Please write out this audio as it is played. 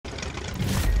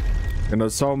And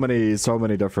there's so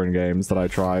many different games that I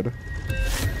tried.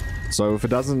 So if it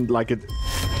doesn't, like, it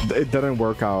didn't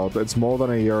work out. It's more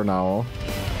than a year now.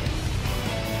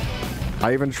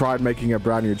 I even tried making a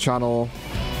brand new channel.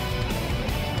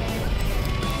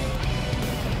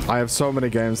 I have so many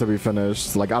games to be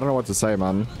finished. Like, I don't know what to say,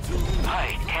 man.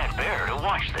 I can't bear to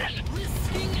watch this.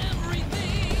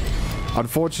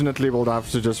 Unfortunately, we'll have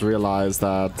to just realize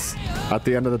that at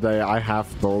the end of the day, I have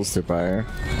bills to pay.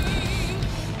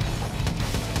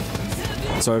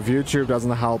 So if YouTube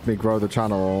doesn't help me grow the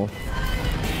channel,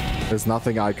 there's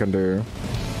nothing I can do.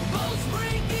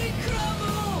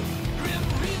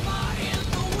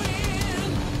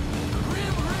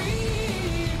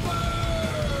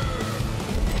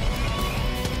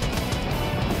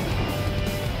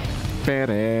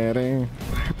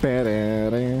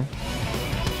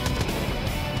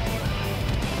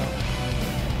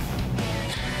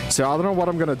 So I don't know what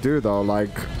I'm gonna do though. Like,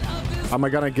 am I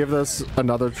gonna give this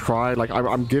another try? Like,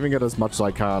 I'm giving it as much as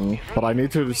I can, but I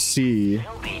need to see.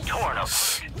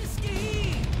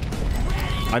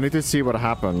 I need to see what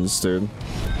happens, dude.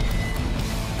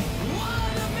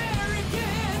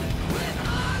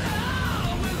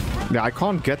 Yeah, I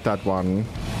can't get that one.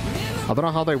 I don't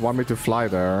know how they want me to fly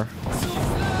there.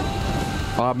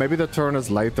 Maybe the turn is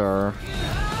later.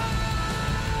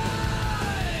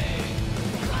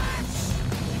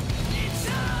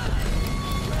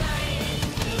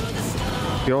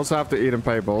 You also have to eat and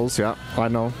pay bills. Yeah, I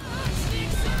know.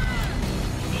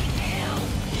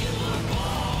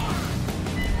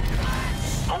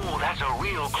 Oh, that's a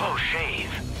real close shave.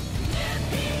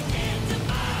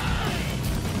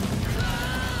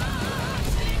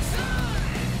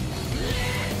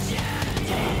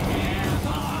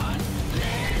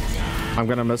 I'm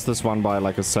gonna miss this one by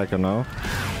like a second, no?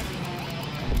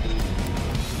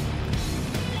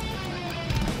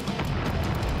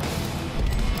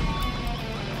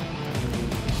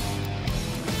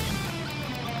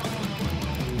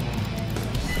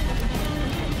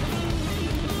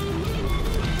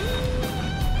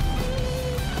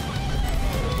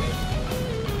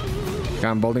 Okay,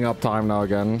 I'm building up time now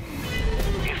again.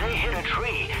 If they hit a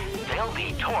tree, they'll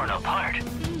be torn apart.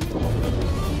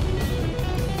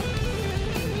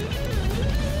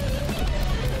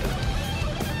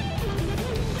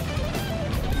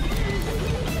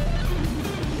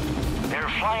 They're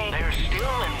flying. They're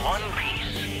still in one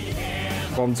piece.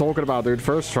 What I'm talking about, dude.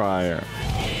 First try.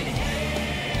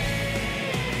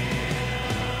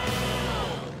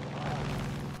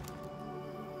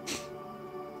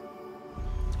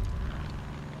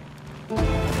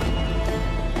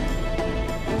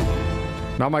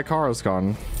 Now my car is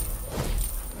gone.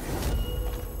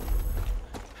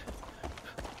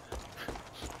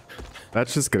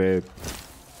 That's just great.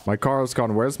 My car is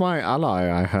gone. Where's my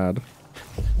ally I had?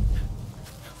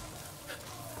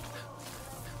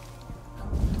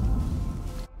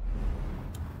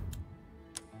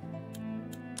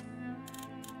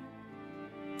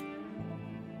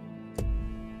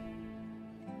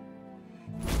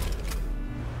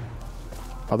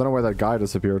 I don't know where that guy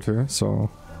disappeared to, so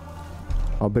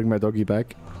I'll bring my doggy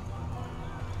back.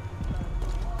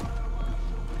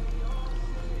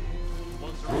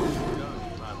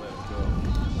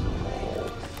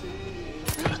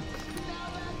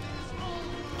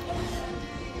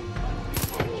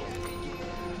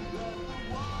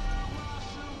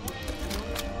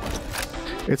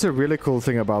 It's a really cool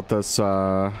thing about this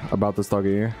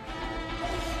doggy.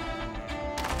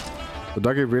 The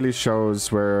doggy really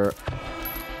shows where.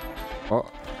 Oh,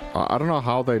 I don't know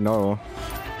how they know.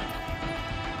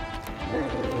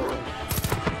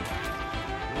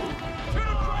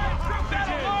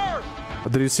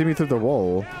 Did you see me through the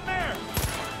wall?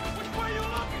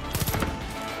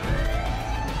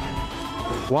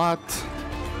 What?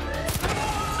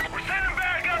 We're sending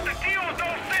back up to deal with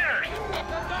those sinners.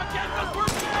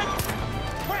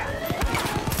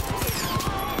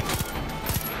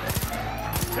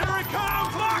 Here it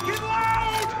comes, lock and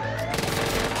load.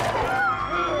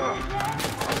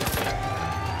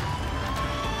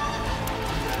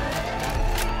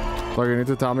 So you need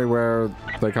to tell me where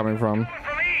they're coming from.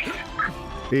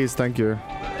 East, thank you.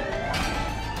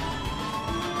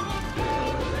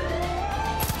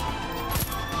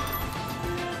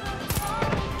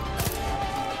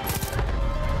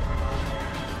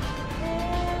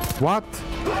 What?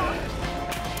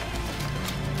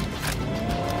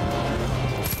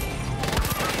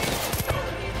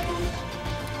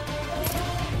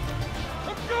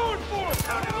 I'm going for it.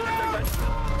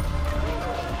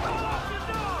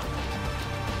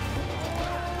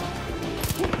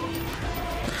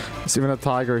 There's even a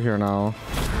tiger here now.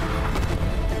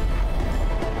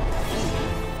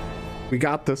 We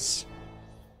got this.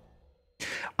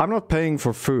 I'm not paying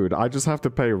for food. I just have to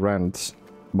pay rent,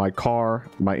 my car,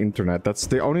 my internet. That's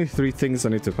the only 3 things I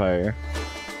need to pay.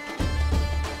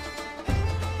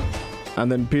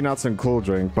 And then peanuts and cool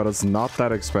drink, but it's not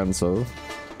that expensive.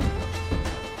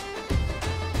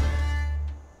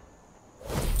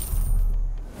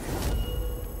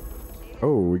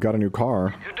 Oh, we got a new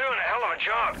car. You're doing a hell of a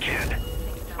job, kid.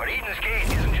 But Eden's Gate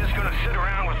isn't just gonna sit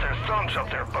around with their thumbs up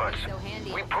their butts.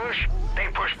 We push, they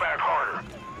push back harder.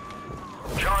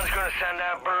 John's gonna send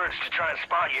out birds to try and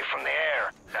spot you from the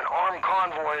air, and armed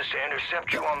convoys to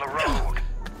intercept you on the road.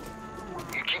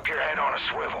 You keep your head on a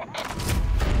swivel.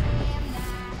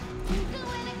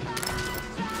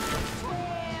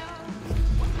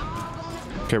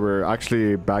 Okay, we're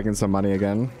actually bagging some money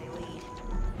again.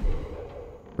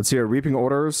 Let's see, reaping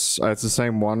orders. It's the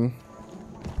same one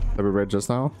that we read just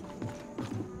now.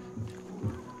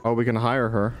 Oh, we can hire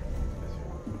her.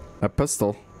 A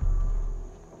pistol.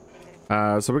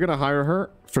 So we're gonna hire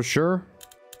her for sure.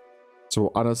 So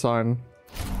we'll unassign.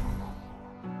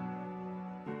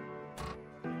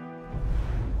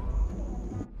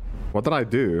 What did I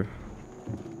do?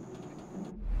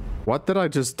 What did I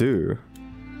just do?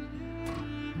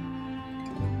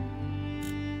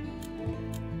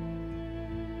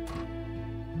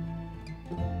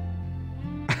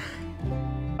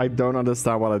 I don't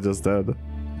understand what I just did.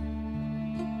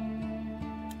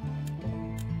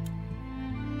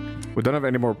 We don't have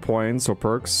any more points or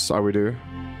perks. Oh, we do.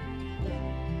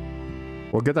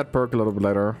 We'll get that perk a little bit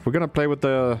later. We're gonna play with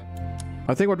the...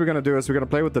 I think what we're gonna do is we're gonna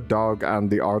play with the dog and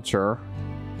the archer.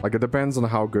 Like, it depends on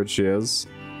how good she is.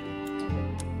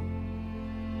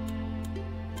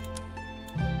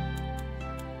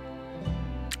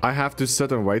 I have to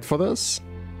sit and wait for this?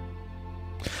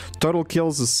 Total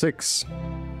kills is 6.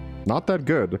 Not that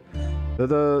good.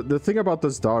 The thing about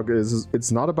this dog is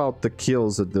it's not about the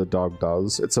kills that the dog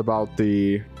does. It's about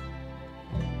the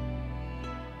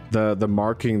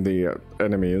marking the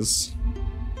enemies.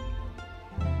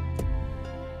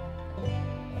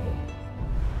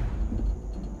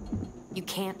 You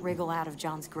can't wriggle out of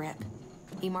John's grip.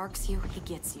 He marks you, he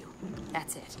gets you.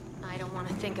 That's it. I don't want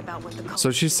to think about what the...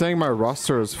 So she's saying my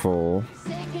roster is full.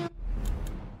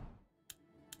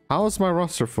 How is my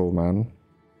roster full, man?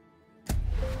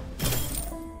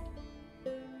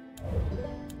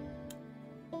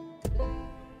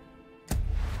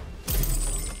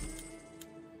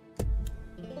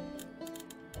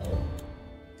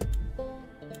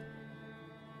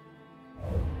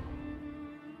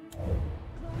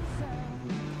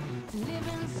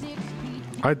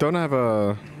 I don't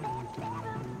have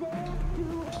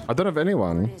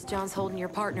anyone. Is John's holding your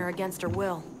partner against her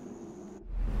will?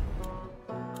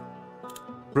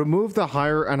 Remove the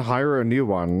hire and hire a new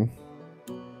one.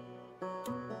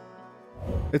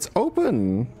 It's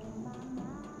open.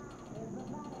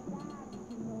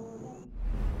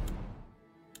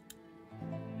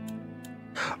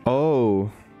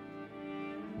 Oh.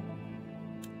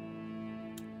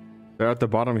 They're at the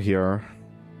bottom here.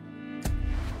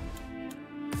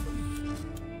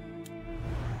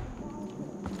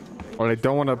 Well, I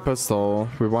don't want a pistol.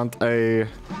 We want a...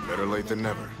 Better late than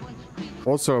never.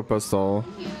 Also a pistol.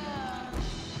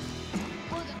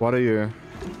 What are you?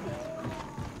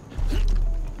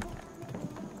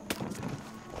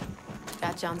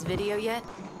 Got John's video yet?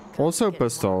 Also a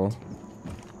pistol.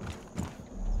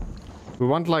 We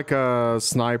want like a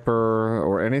sniper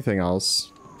or anything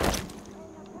else.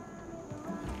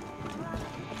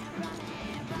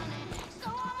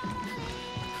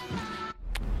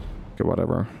 Okay,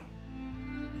 whatever.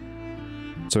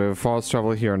 So we have fast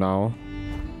travel here now.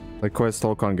 The quest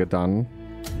still can't get done.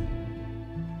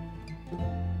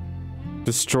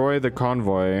 Destroy the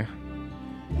convoy.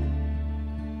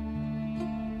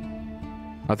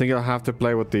 I think I'll have to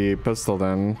play with the pistol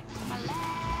then.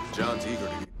 John's eager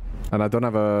to... And I don't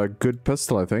have a good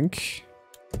pistol, I think.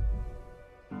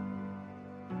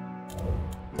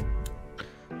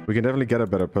 We can definitely get a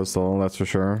better pistol, that's for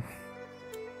sure.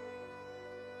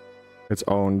 It's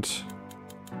owned.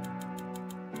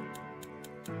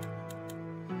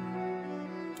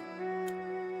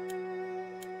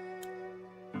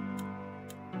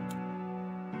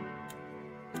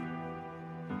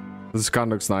 This gun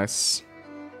looks nice.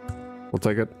 We'll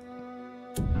take it.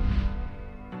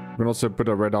 We can also put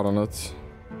a red dot on it.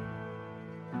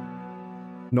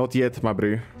 Not yet, my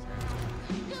bro.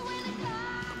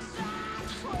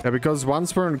 Yeah, because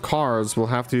once we're in cars, we'll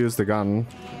have to use the gun.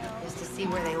 Just to see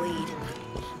where they lead.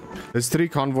 There's 3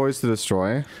 convoys to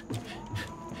destroy.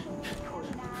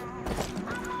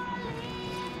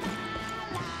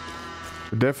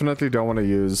 We definitely don't want to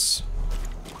use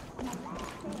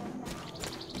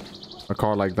a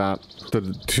car like that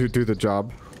to do the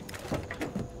job.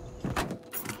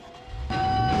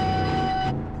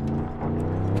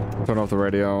 Turn off the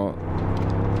radio.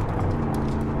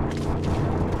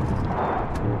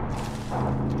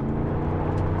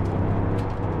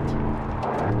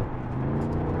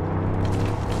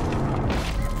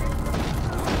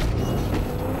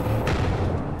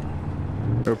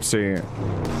 Oopsie.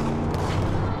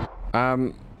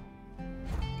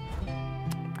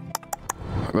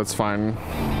 That's fine.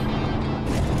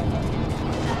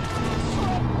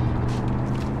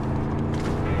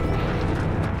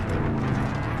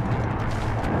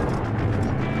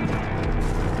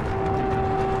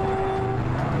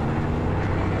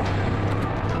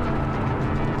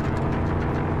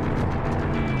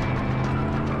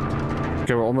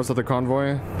 Okay, we're almost at the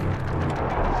convoy.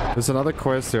 There's another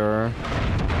quest here.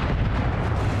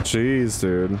 Jeez,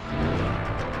 dude.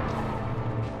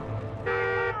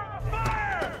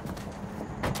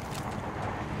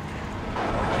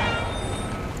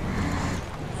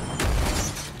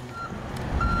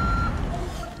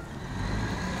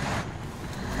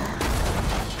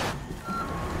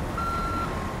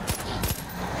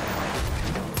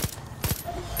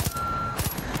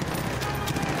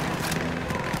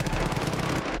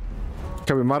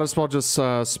 Okay, we might as well just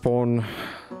spawn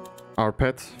our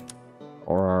pet.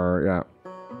 Or our, yeah.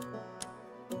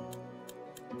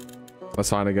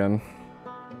 Assign again.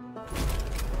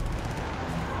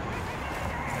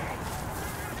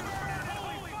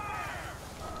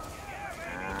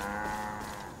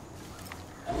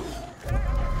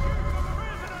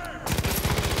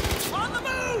 On the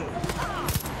move!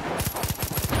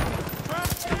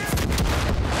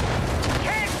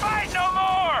 Can't fight no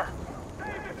more!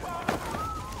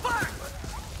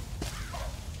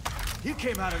 You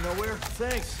came out of nowhere.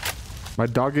 Thanks. My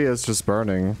doggy is just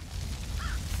burning.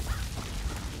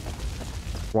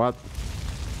 What?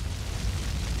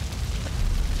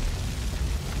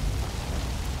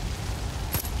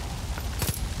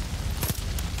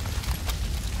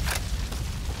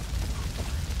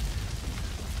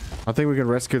 I think we can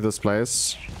rescue this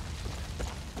place.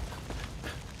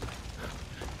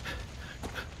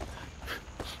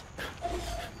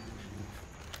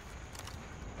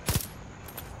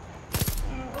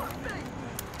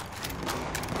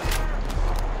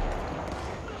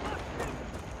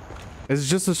 Is it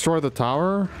just destroy the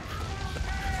tower?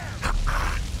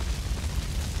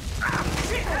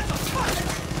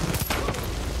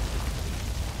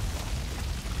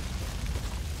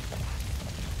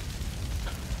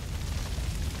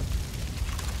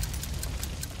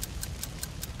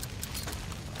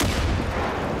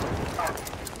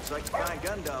 It's like a fine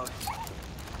gun dog.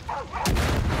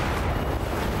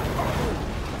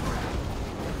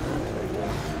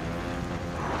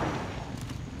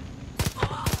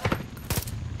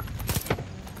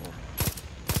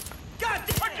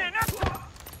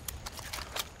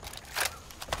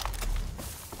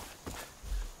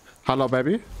 Hello,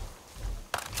 baby.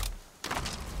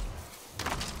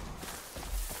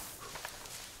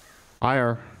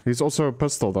 Hire. He's also a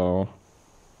pistol, though.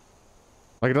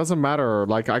 Like, it doesn't matter.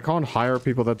 Like, I can't hire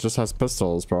people that just has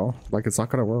pistols, bro. Like, it's not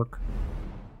gonna work.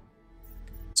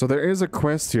 So there is a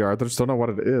quest here. I just don't know what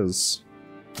it is.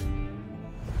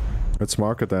 Let's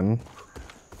mark it then.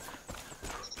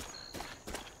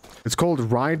 It's called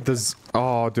Ride the...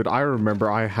 Oh, dude, I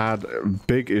remember I had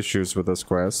big issues with this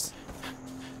quest.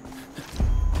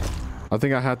 I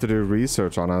think I had to do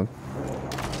research on it.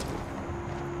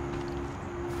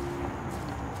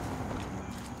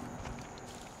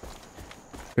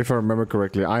 If I remember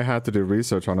correctly, I had to do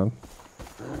research on it.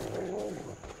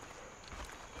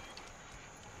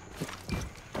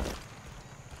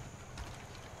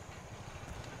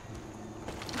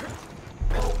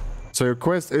 So your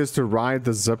quest is to ride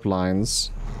the zip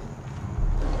lines.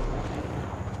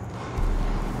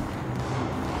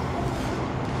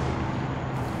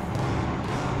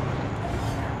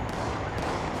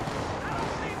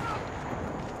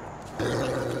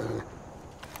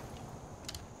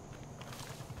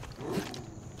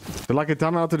 They're like,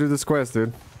 tell me how to do this quest,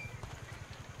 dude.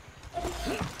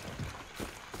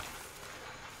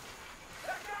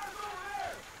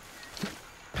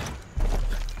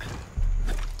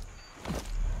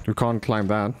 You can't climb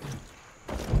that.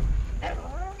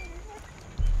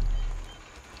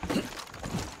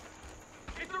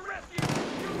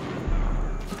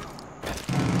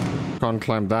 Can't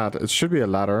climb that. It should be a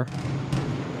ladder.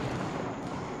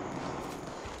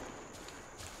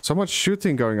 So much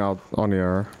shooting going out on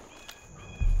here.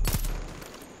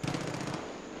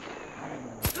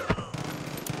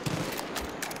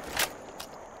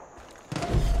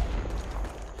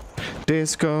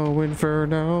 Disco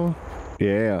Inferno.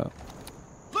 Yeah.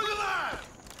 Look alive!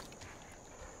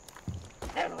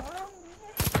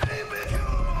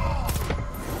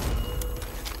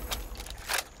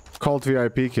 Cult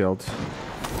VIP killed.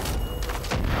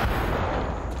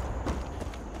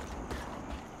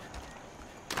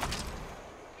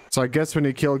 So I guess when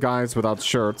you kill guys without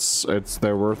shirts,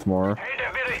 they're worth more. Hey,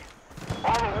 Deputy.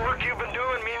 All the work you've been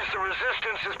doing means the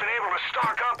Resistance has been able to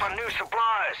stock up on new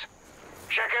supplies.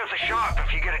 Check out the shop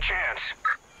if you get a chance.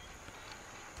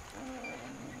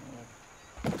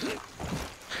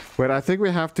 Wait, I think we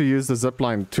have to use the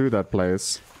zipline to that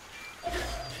place.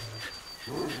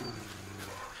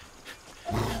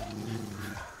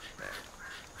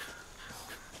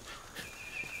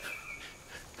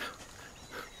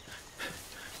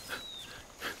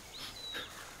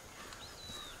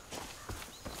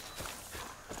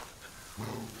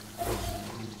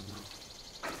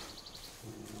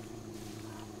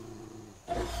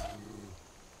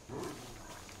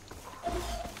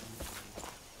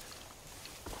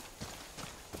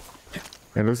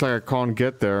 It looks like I can't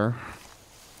get there.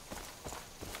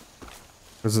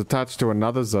 It's attached to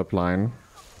another zip line.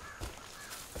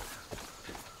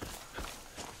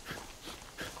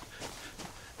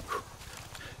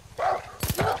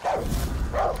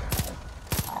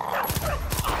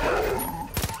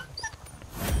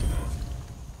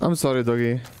 I'm sorry,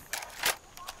 doggy.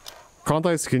 Can't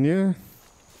I skin you?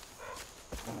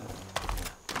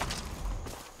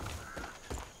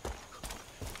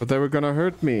 But they were gonna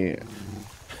hurt me.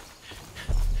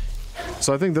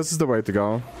 So I think this is the way to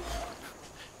go.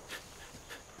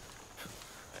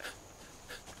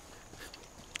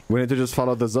 We need to just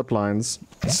follow the zip lines.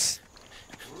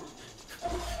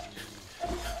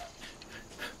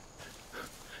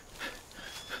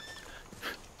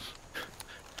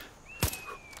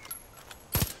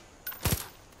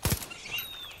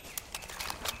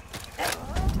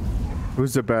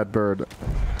 Who's the bad bird?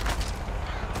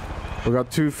 We got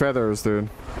 2 feathers, dude.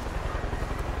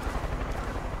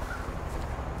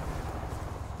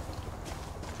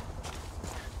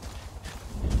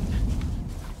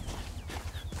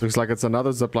 Looks like it's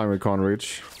another zipline we can't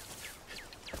reach.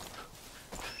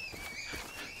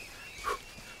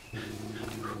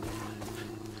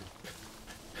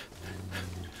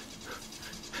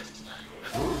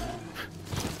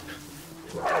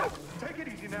 Take it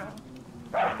easy now.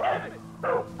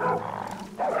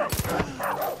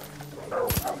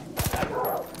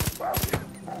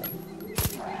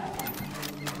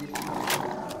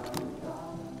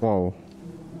 Whoa.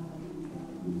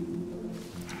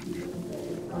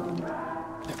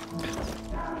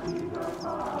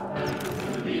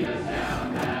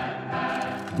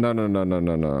 No, no, no, no,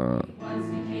 no, no.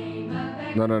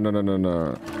 No, no, no, no, no,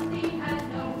 no.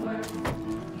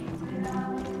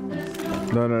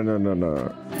 No, no, no, no,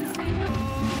 no.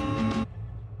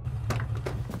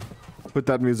 Put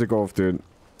that music off, dude.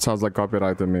 Sounds like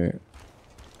copyright to me.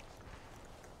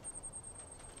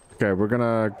 Okay, we're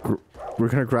gonna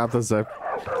grab the zip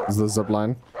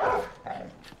line.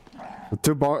 The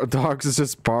 2 dogs is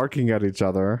just barking at each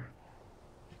other.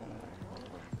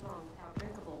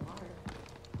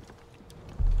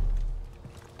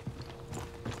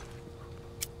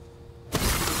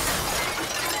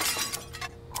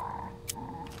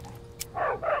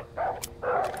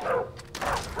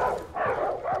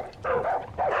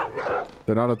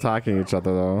 They're not attacking each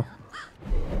other though.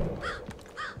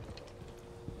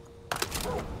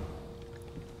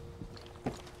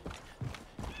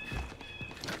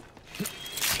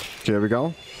 Okay, here we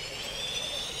go.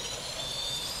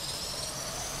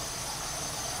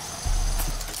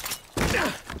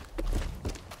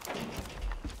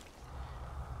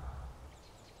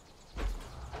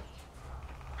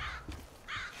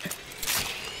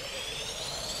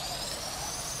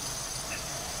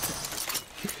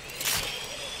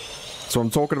 That's what I'm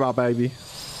talking about, baby.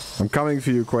 I'm coming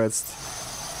for you, Quest.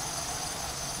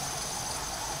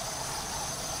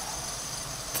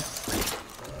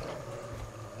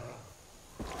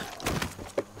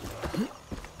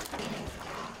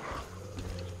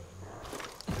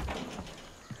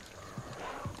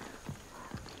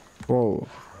 Whoa.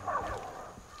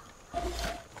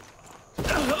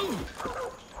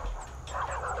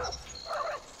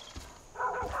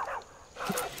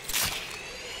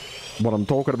 What I'm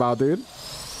talking about, dude.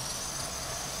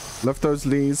 Lift those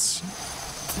leaves.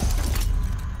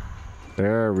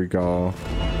 There we go.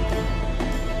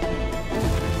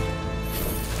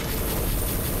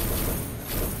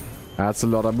 That's a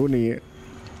lot of money.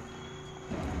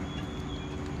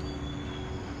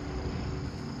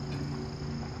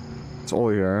 It's all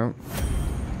here.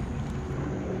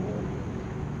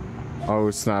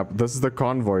 Oh snap. This is the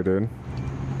convoy, dude.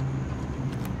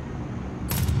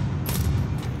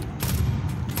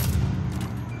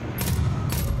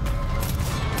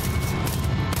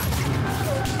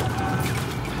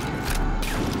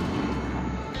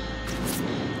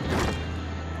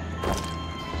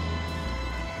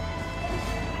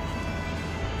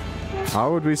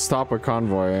 How would we stop a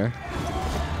convoy?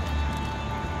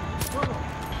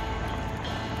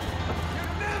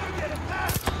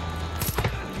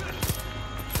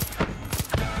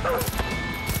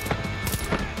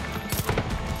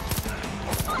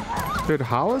 Dude,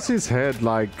 how is his head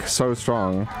like so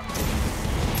strong?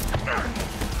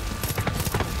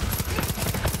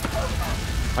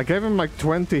 I gave him like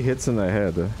 20 hits in the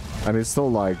head, and he's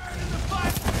still like...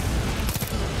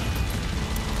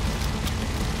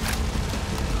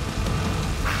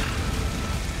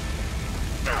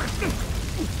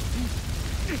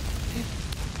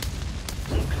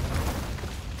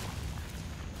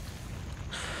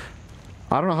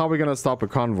 I don't know how we're gonna stop a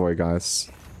convoy,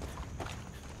 guys.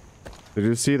 Did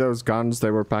you see those guns they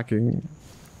were packing?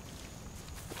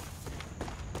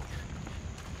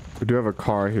 We do have a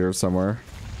car here somewhere.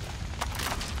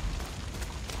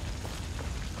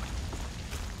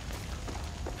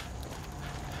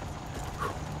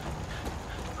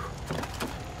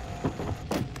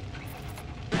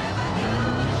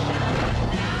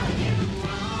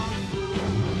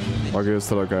 Okay, it's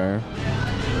still okay.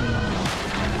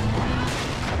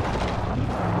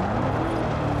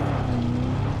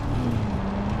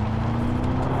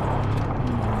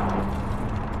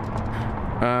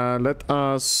 Let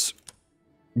us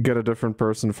get a different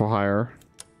person for hire.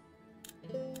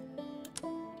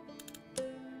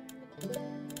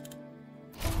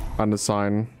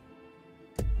 Undesign.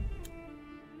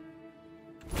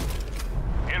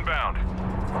 Inbound.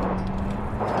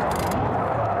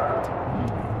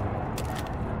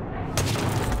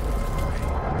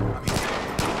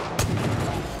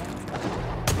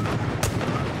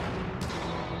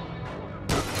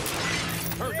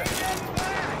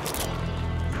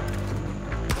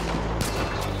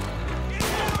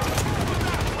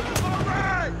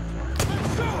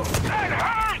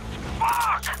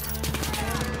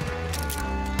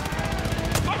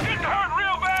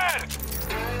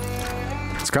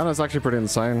 Gunna's actually pretty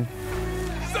insane.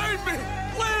 Save me,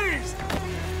 please!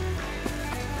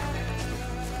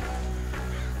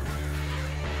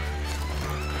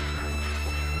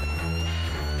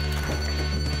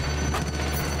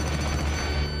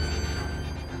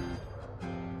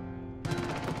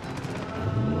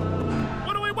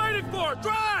 What are we waiting for?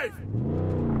 Drive!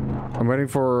 I'm waiting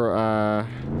for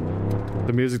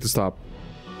the music to stop.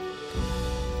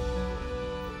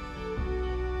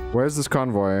 Where's this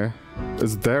convoy?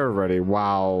 It's there already.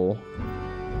 Wow.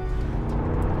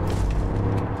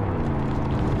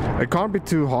 It can't be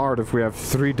too hard if we have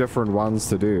 3 different ones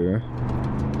to do.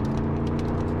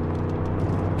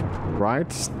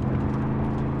 Right?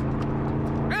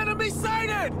 Enemy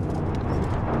sighted!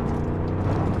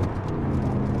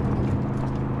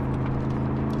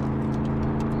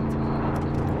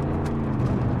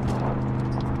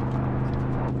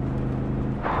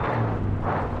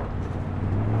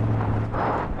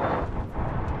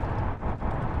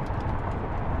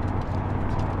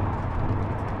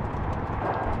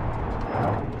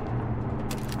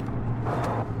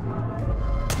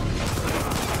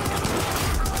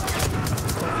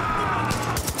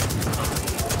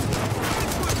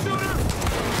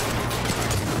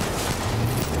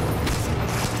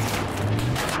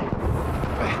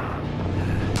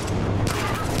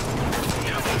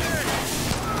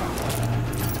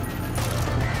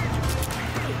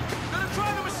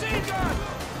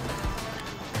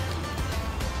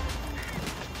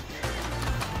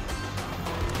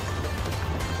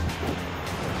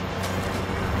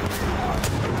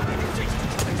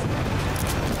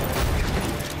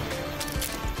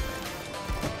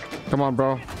 Come on,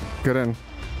 bro. Get in.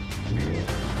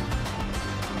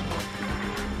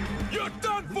 You're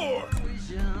done for!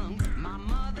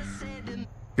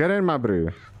 Get in, my bro.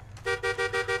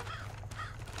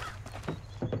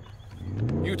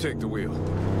 You take the wheel.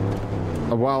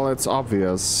 Well, it's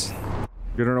obvious.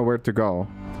 You don't know where to go.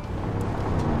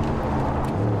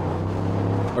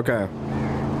 Okay.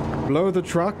 Blow the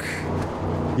truck?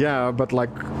 Yeah, but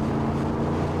like...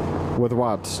 with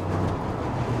what?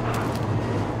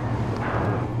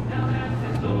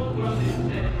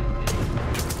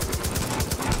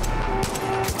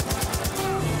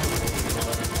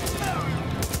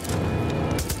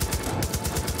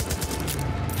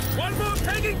 One more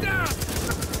taking down!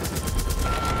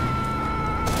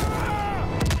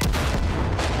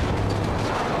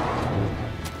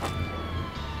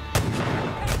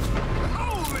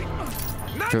 Holy!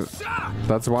 Nice shot!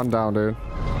 That's one down, dude.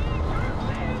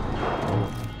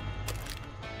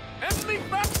 Enemy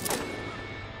back!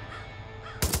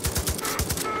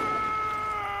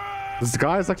 This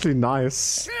guy is actually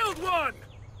nice. Killed one!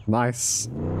 Nice.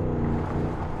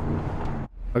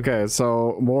 Okay,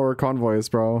 so more convoys,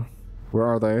 bro. Where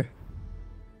are they?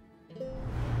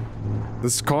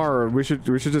 This car, we should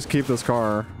just keep this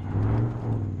car.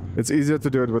 It's easier to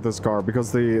do it with this car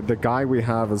because the guy we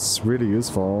have is really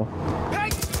useful. Hey!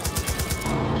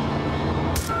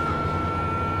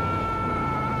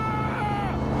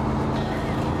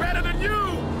 Better than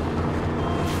you!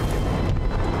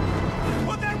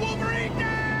 Put that Wolverine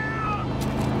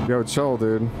down! Yo, chill,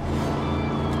 dude.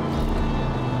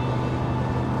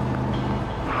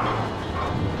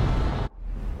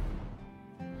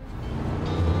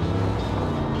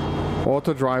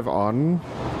 Auto drive on.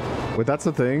 Wait, that's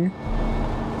the thing?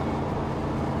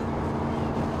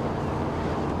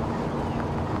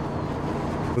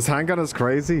 This handgun is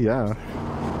crazy, yeah.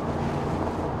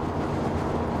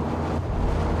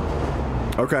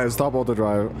 Okay, stop auto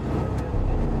drive.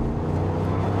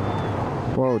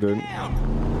 Whoa, dude.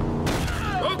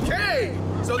 Okay!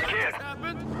 So Kid. this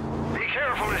happened? Be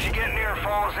careful as you get near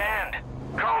Fall's End.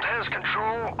 Colt has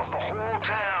control of the whole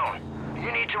town.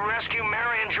 You need to rescue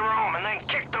Mary and Jerome and then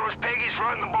kick those piggies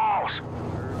right in the balls.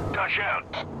 Touch out.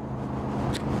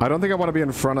 I don't think I want to be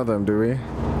in front of them, do we?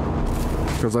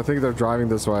 Because I think they're driving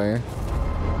this way.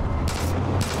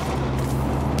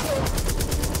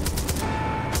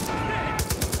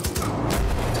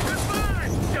 It's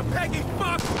mine! You peggy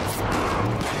fuck!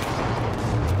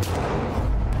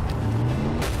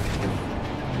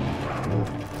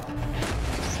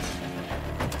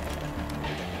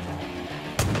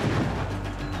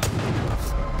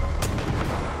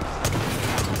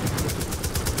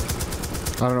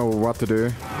 I don't know what to do.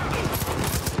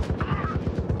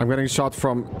 I'm getting shot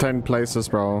from 10 places,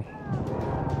 bro.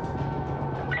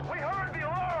 We heard the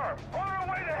alarm. On our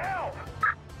way to help.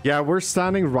 Yeah, we're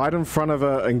standing right in front of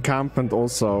an encampment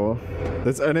also.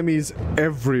 There's enemies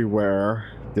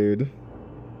everywhere, dude.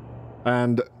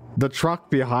 And the truck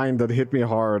behind that hit me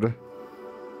hard.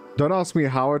 Don't ask me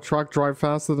how a truck drives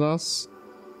faster than us.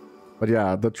 But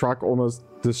yeah, the truck almost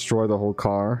destroyed the whole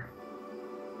car.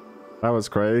 That was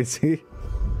crazy.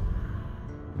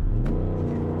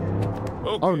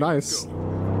 Okay, Oh, nice.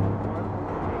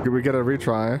 Did we get a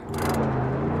retry?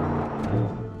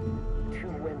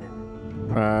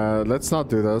 Let's not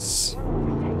do this.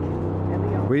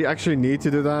 We actually need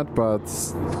to do that, but...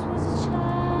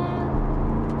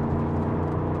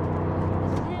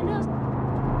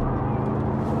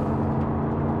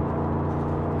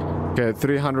 Okay,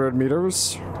 300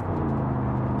 meters.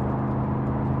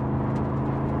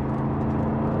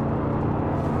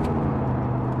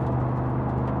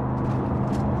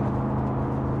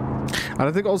 And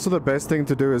I think also the best thing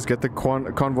to do is get the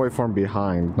convoy from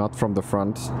behind, not from the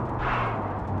front.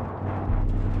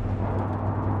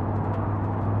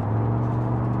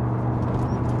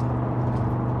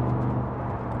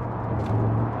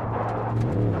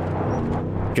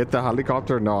 Get the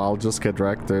helicopter? No, I'll just get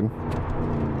wrecked, dude.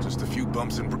 Just a few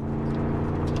bumps and...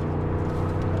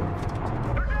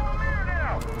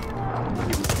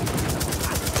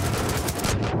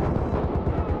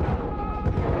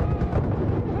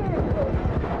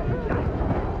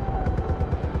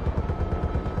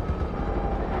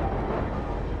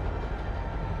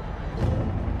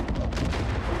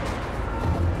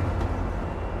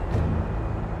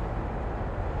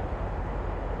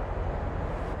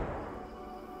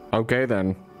 Okay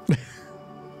then.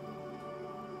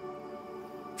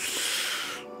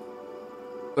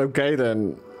 Okay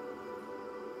then.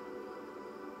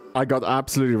 I got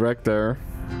absolutely wrecked there.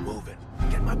 Move it.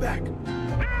 Get my back.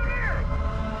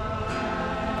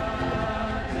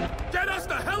 Get us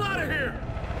the hell out of here!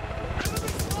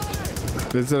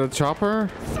 Is it a chopper?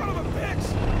 Son of a bitch!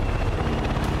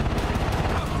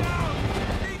 I'm down!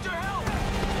 Need your help!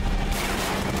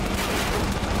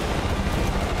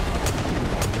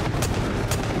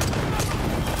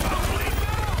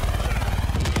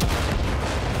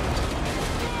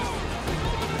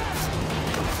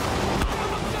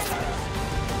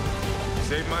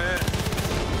 Save my ass.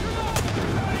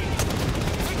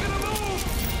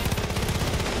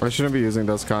 I shouldn't be using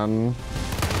this gun.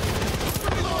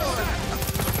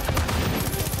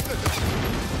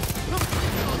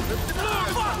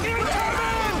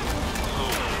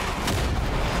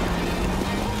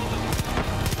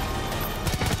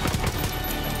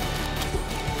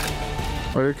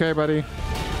 Are you okay, buddy?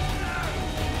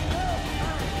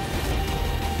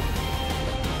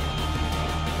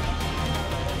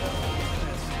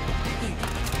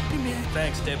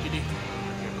 Thanks, Deputy.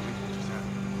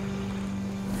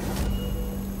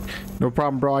 No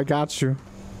problem, bro. I got you.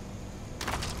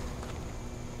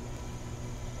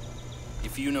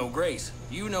 If you know Grace,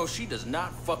 you know she does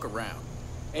not fuck around.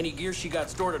 Any gear she got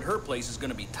stored at her place is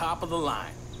gonna be top of the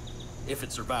line. If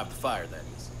it survived the fire, that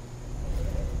is.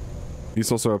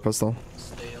 He's also a pistol.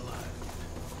 Stay alive.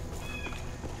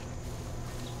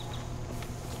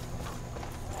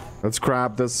 Let's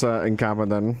grab this encampment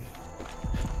then.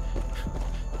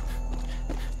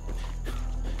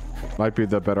 Might be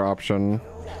the better option.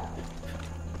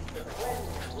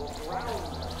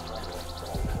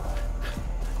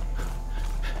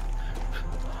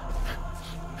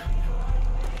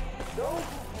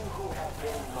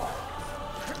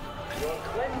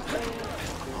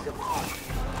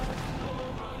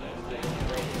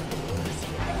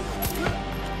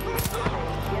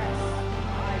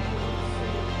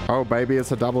 Oh, baby,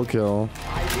 it's a double kill.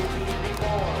 I will be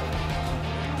reborn.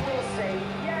 You will say,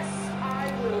 yes,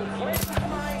 I will cleanse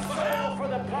my soul for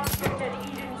the project at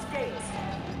Eden's Gate.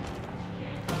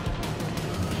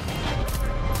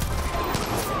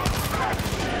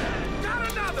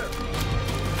 Got another!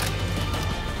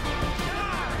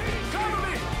 Cover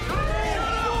me!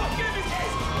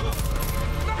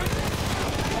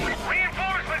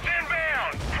 Reinforcements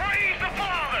inbound! Praise the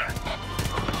Father!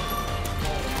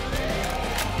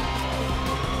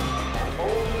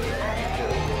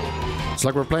 It's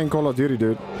like we're playing Call of Duty,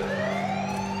 dude.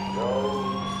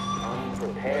 Those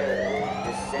unprepared will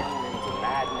descend into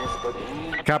madness, but we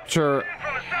Capture.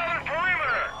 From the southern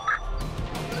perimeter!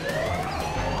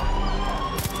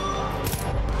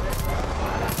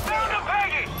 Found a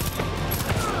Peggy!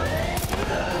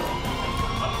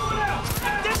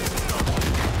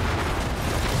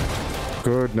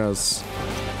 Goodness.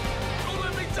 Don't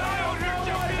let me die out here,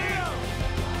 deputy!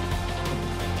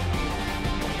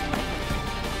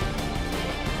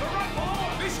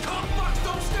 These cockfucks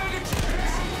don't stand a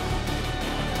chance!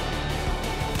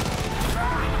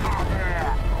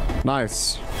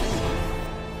 Nice.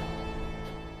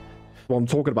 What I'm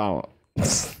talking about.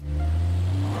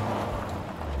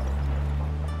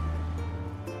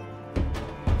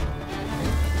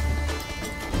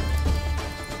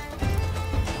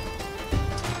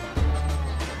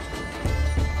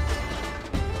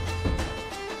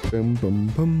 Boom, boom,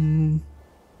 boom.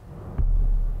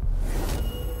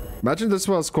 Imagine this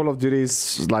was Call of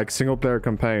Duty's like single player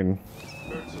campaign.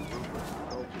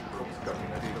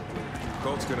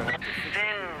 Colt's gonna have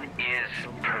Sin is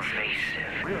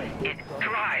pervasive. It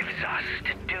drives us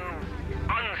to do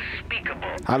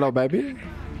unspeakable. Hello, baby. You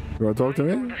wanna talk to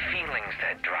The me? feelings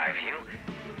that drive you,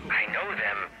 I know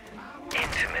them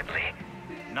intimately.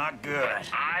 Not good.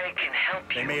 I can help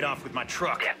you. They made off with my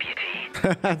truck. Deputy.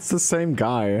 That's the same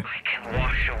guy. I can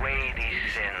wash away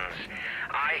these sins.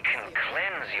 I can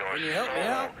cleanse your Can you help me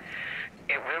soul. out?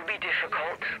 It will be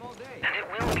difficult, and it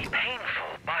will be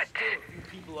painful, but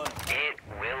it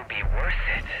will be worth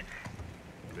it.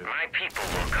 My people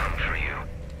will come for you.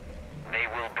 They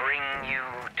will bring you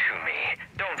to me.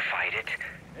 Don't fight it.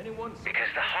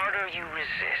 Because the harder you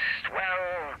resist,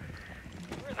 well,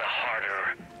 the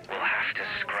harder we'll have to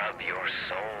scrub your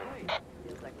soul.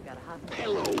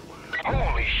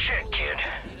 Holy shit, kid.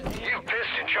 You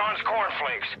pissed in John's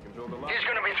cornflakes. He's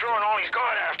gonna be throwing all he's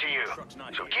got after you.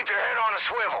 So keep your head on a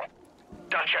swivel.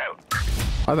 Dutch out.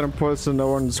 I didn't poison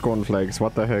no one's cornflakes.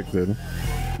 What the heck, dude?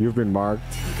 You've been marked.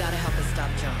 You gotta help us stop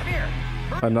John. Come here.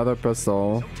 Another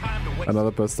pistol.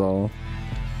 Another pistol.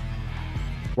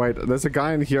 Wait, there's a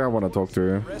guy in here I want to talk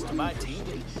to. Rest of my team.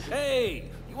 Hey,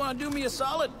 you want to do me a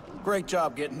solid? Great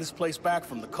job getting this place back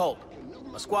from the cult.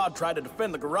 My squad tried to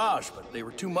defend the garage, but they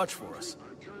were too much for us.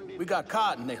 We got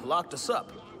caught and they locked us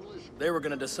up. They were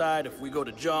gonna decide if we go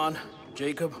to John,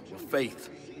 Jacob, or Faith.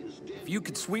 If you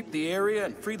could sweep the area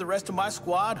and free the rest of my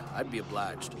squad, I'd be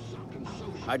obliged.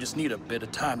 I just need a bit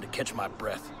of time to catch my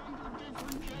breath.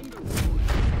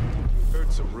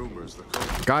 heard some rumors. The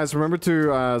cult Guys, remember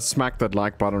to smack that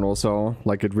like button also.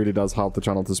 Like, it really does help the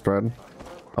channel to spread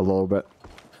a little bit.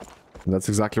 And that's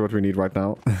exactly what we need right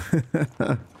now.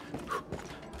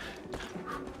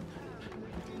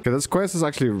 Okay, this quest is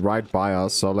actually right by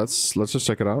us, so let's just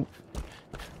check it out.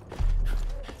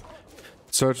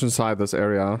 Search inside this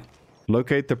area.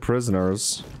 Locate the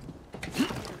prisoners.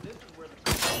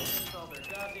 It's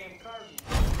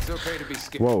okay to be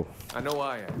scared. Whoa. I know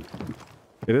I am.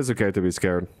 It is okay to be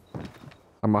scared.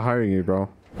 I'm hiring you, bro.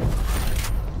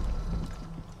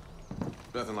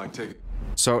 Nothing like taking.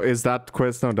 So is that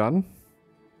quest now done?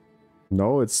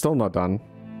 No, it's still not done.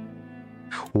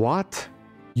 What?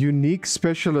 Unique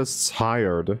specialists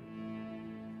hired.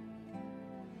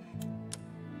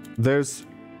 There's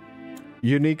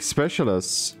unique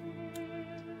specialists.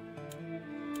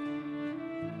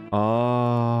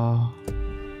 I'll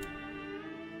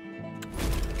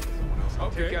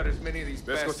take out as many of these.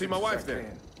 Let's go see my wife then.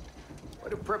 Why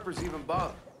do preppers even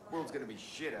bother? The world's gonna be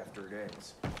shit after it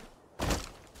ends.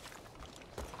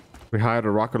 We hired a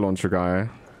rocket launcher guy.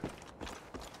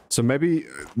 So maybe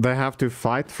they have to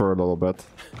fight for a little bit.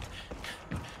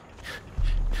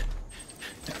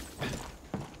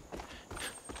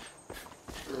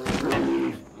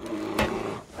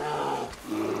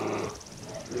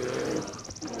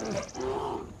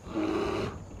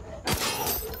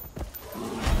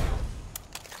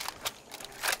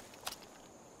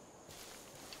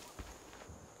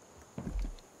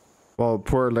 Well,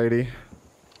 poor lady.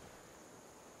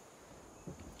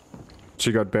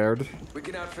 She got bared. We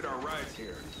can outfit our rides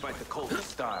here. Fight the cult in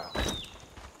style.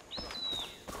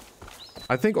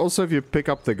 I think also if you pick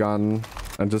up the gun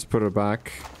and just put it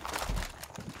back,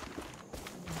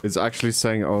 it's actually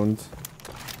saying owned.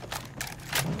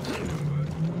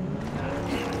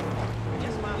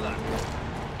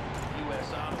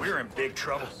 We're in big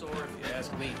trouble. If you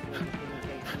ask me.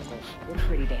 We're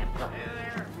pretty damn close.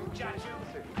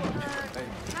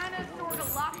 Kind of sort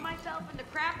of locked myself into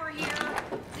crapper here.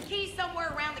 The key's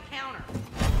somewhere around the counter.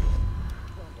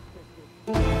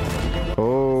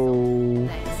 Oh.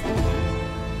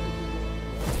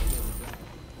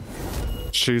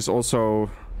 She's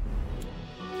also...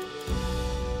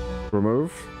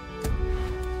 Remove.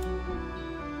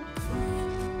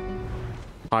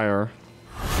 Hire.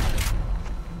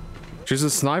 She's a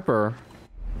sniper.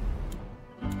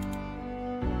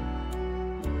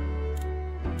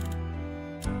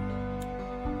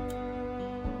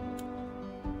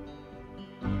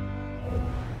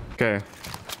 Okay.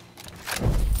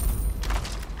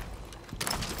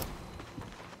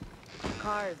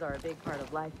 Cars are a big part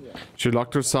of life here. She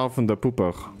locked herself in the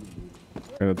pooper.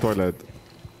 In the toilet.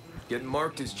 Getting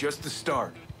marked is just the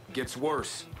start. Gets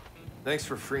worse. Thanks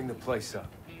for freeing the place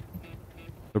up.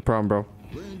 No problem, bro.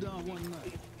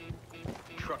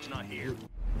 Truck's not here.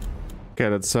 Okay,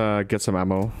 let's get some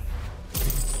ammo.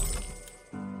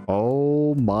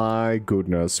 Oh my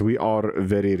goodness, we are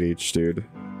very rich, dude.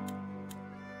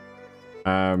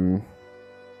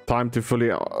 Time to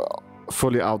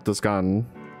fully out this gun.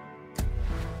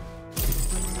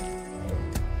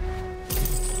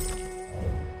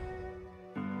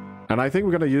 And I think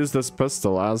we're gonna use this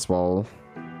pistol as well.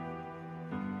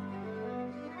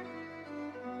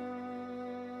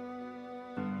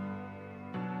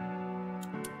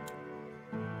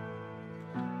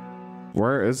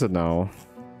 Where is it now?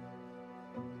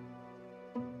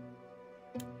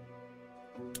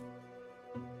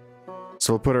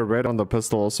 So we'll put a red on the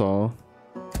pistol also.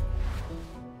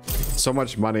 So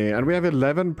much money. And we have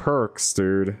 11 perks,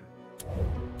 dude.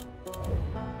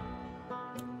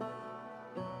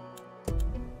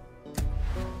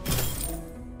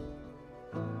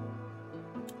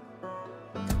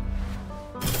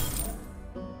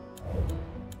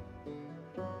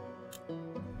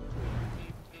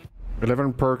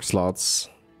 $11 perk slots.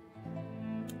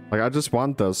 Like, I just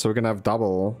want this so we can have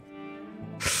double.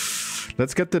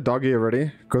 Let's get the doggy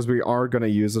ready, because we are gonna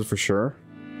use it for sure.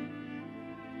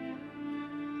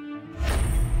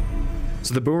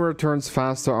 So the boomer returns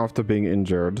faster after being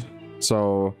injured.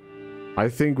 So I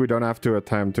think we don't have to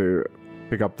attempt to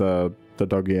pick up the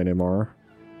doggy anymore.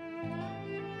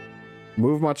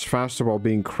 Move much faster while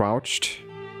being crouched.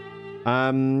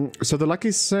 So the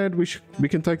lucky said we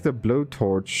can take the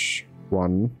blowtorch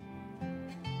one.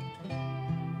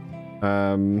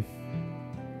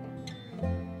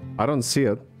 I don't see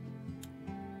it.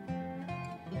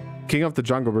 King of the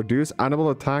Jungle. Reduce animal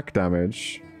attack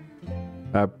damage.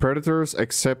 Predators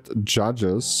accept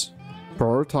judges.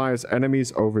 Prioritize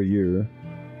enemies over you.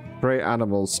 Prey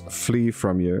animals flee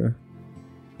from you.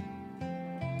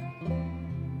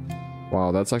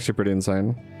 Wow, that's actually pretty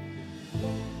insane.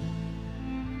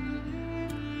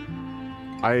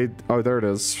 Oh, there it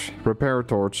is. Repair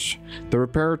torch. The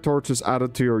repair torch is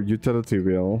added to your utility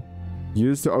wheel.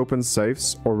 Used to open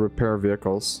safes or repair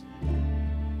vehicles.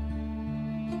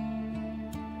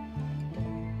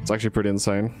 It's actually pretty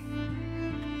insane.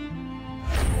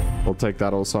 We'll take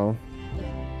that also.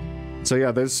 So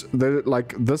yeah,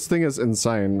 like, this thing is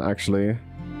insane, actually.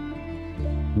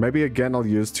 Maybe again I'll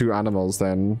use 2 animals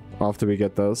then, after we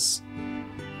get this.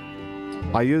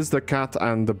 I used the cat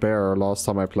and the bear last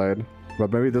time I played.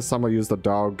 But maybe this time I'll use the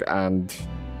dog and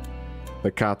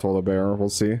the cat or the bear, we'll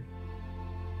see.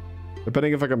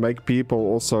 Depending if I can make people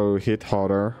also hit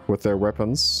harder with their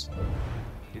weapons.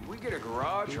 Did we get a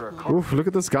garage or a car? Oof, look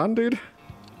at this gun, dude.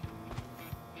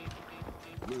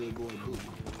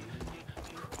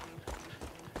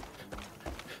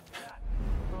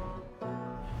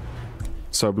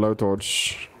 So,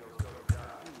 blowtorch.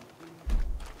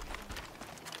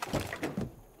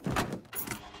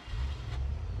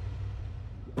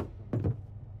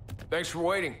 Thanks for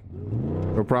waiting.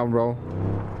 No problem, bro.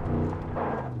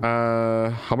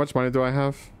 How much money do I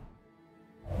have?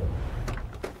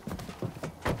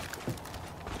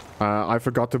 I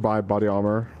forgot to buy body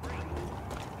armor.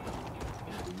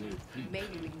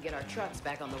 Maybe we can get our trucks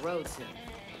back on the road soon.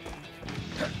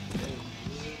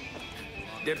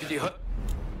 Deputy Hutt.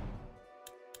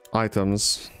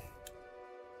 Items.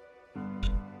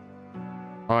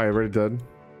 Oh, I already did.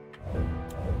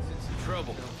 It's in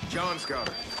trouble. John's got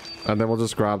her. And then we'll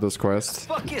just grab this quest.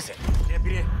 Fuck is it?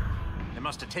 Deputy, they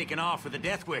must have taken off with the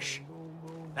Death Wish.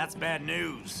 That's bad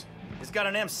news. It's got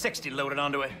an M60 loaded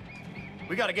onto it.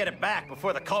 We gotta get it back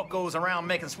before the cult goes around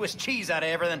making Swiss cheese out of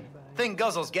everything. Thing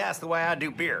guzzles gas the way I do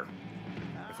beer.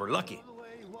 If we're lucky,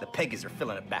 the Peggies are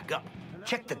filling it back up.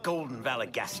 Check the Golden Valley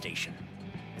gas station.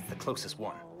 It's the closest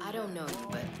one. I don't know you,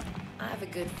 but I have a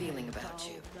good feeling about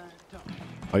you.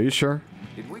 Are you sure?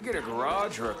 Did we get a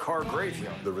garage or a car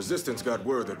graveyard? The Resistance got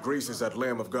word that Grace is at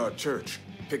Lamb of God Church,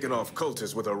 picking off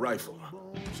cultists with a rifle.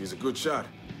 She's a good shot,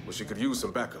 but she could use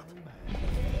some backup.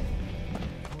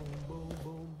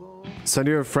 Send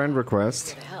you a friend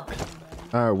request.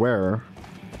 Where?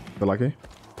 The lucky?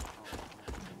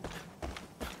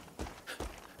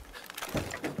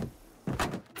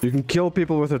 You can kill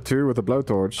people with it too, with a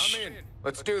blowtorch. I'm in.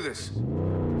 Let's do this.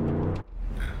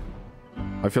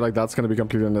 I feel like that's gonna be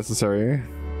completely unnecessary.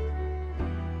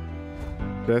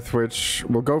 Death Witch.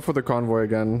 We'll go for the convoy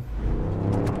again.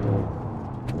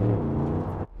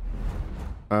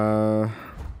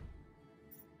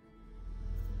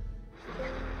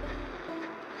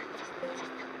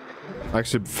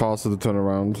 Actually, faster to turn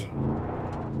around.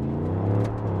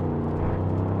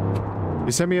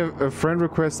 You sent me a friend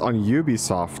request on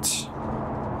Ubisoft.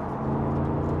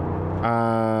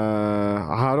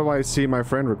 How do I see my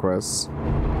friend requests?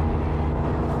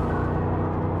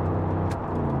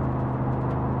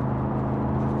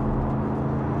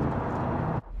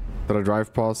 Did I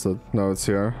drive past it? No, it's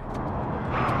here.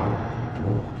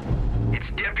 It's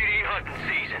deputy hunting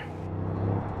season.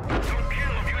 Don't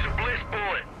kill him, use a bliss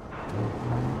bullet.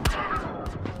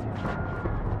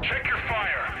 Check your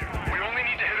fire. We only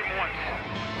need to hit him once.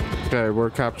 Okay, we're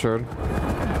captured. Use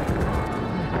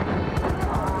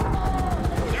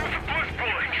a bliss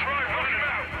bullet. Try running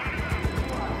out.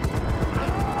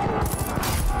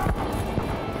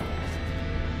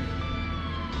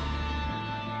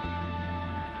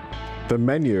 The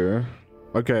menu.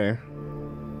 Okay.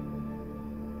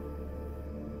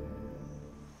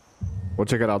 We'll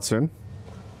check it out soon.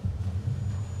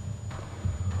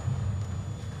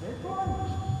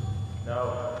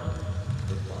 No.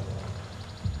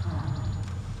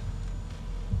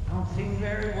 Don't seem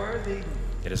very worthy.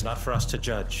 It is not for us to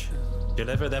judge.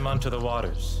 Deliver them unto the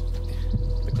waters.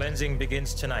 The cleansing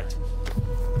begins tonight.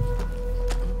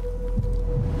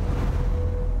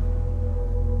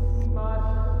 We must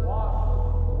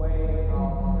wash away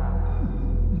our past.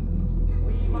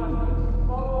 We must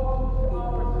expose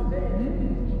our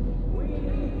sins. We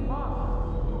must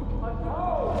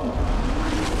atone.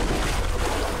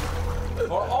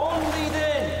 For only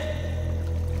then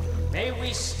may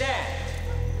we stand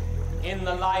in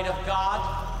the light of God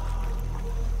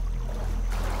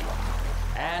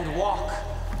and walk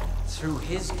through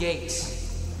his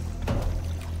gates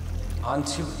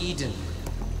unto Eden.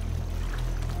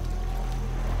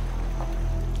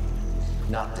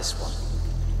 Not this one.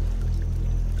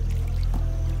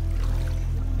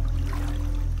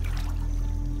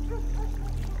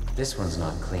 This one's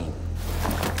not clean.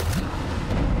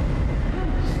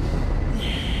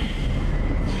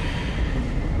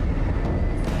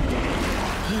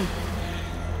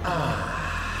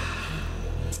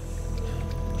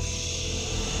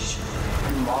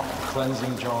 You mock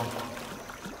cleansing, John?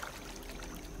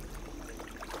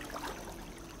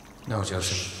 No,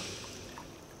 Joseph.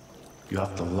 You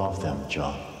have to love them,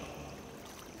 John.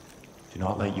 Do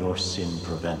not let your sin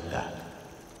prevent that.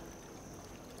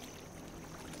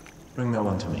 Bring that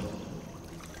one to me.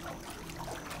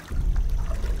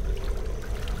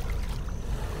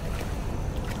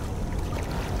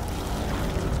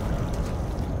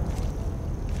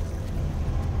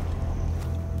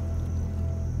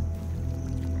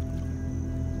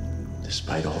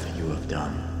 Despite all that you have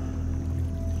done,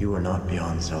 you are not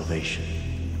beyond salvation.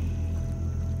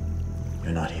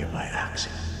 You're not here by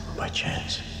accident or by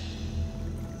chance.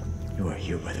 You are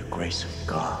here by the grace of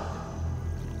God.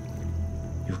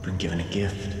 You've been given a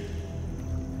gift.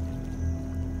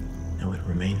 Now it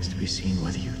remains to be seen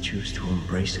whether you choose to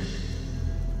embrace it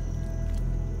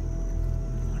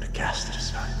or to cast it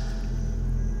aside.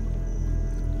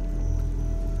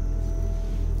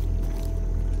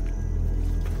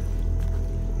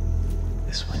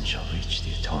 This one shall reach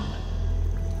the atonement.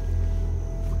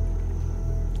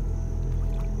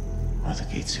 Or the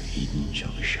gates of Eden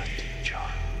shall be shut to you,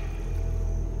 John.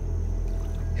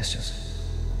 Yes, Joseph.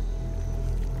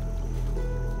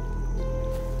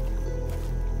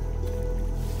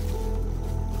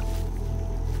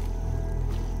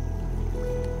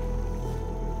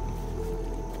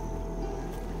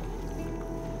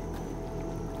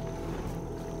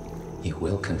 You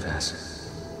will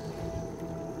confess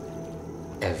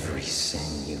every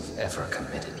sin you've ever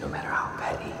committed, no matter how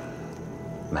petty,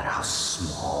 no matter how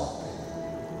small.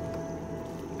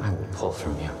 I will pull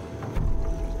from you.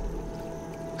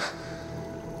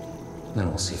 Then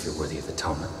we'll see if you're worthy of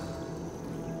atonement.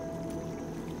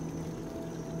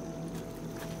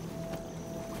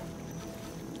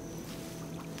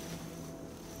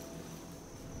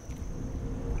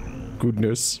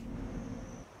 Goodness.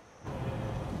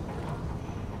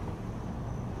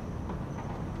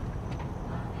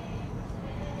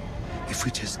 If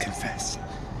we just confess.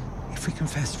 If we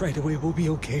confess right away, we'll be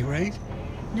okay, right?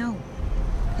 No.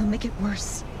 You'll make it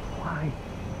worse. Why?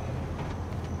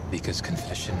 Because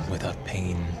confession without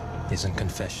pain isn't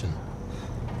confession.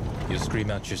 You'll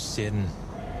scream out your sin,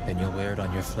 then you'll wear it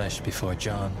on your flesh before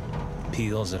John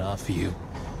peels it off you.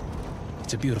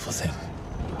 It's a beautiful thing.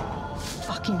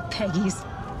 Fucking Peggy's.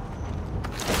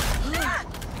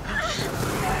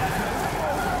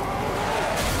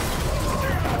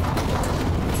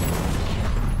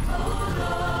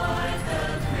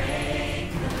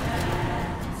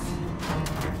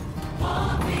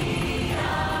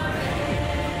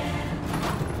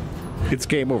 It's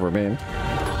game over, man.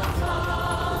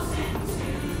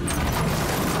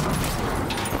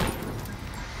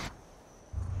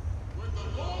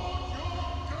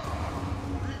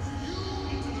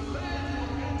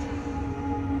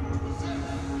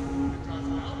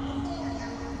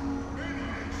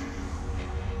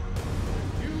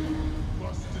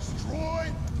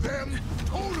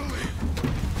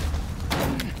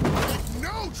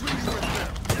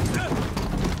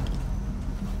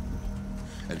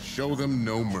 Show them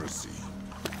no mercy.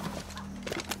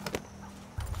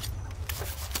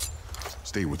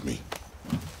 Stay with me.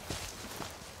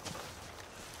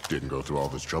 Didn't go through all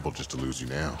this trouble just to lose you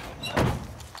now.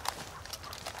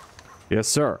 Yes,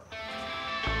 sir.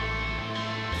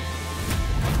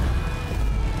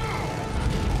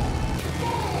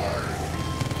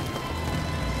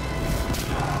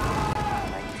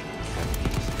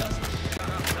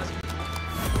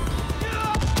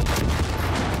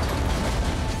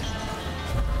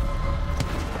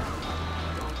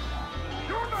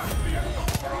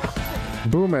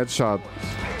 Boom headshot.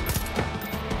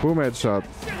 Boom headshot.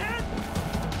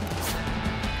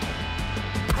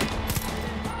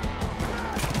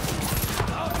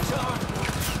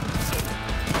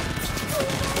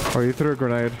 Oh, you threw a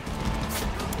grenade.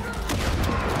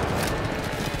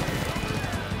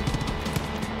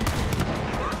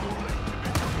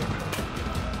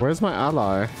 Where's my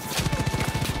ally?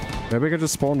 Maybe I can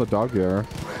just spawn the dog here.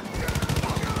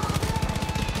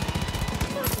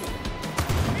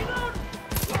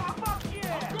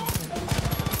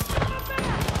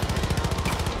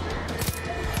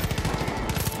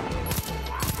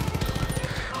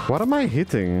 What am I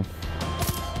hitting?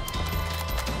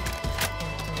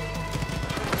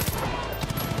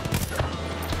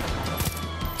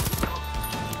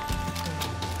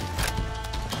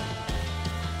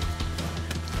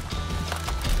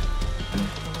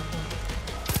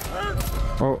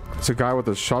 Oh, it's a guy with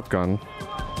a shotgun.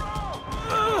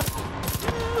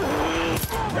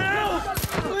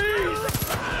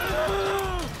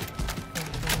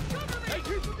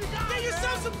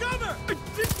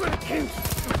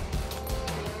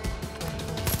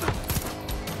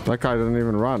 That guy didn't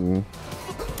even run.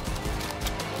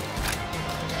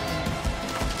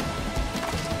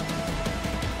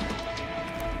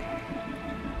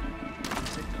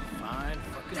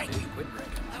 Thank you.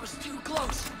 That was too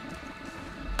close.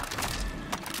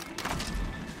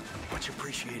 Much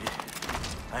appreciated.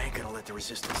 I ain't gonna let the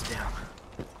resistance down.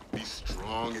 Be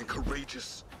strong and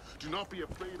courageous. Do not be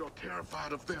afraid or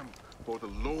terrified of them, for the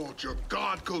Lord your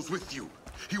God goes with you.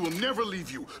 He will never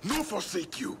leave you, nor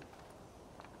forsake you.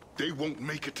 They won't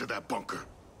make it to that bunker.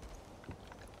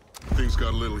 Things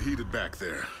got a little heated back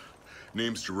there.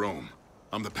 Name's Jerome.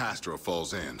 I'm the pastor of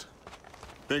Falls End.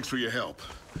 Thanks for your help,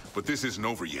 but this isn't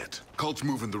over yet. Cult's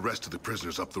moving the rest of the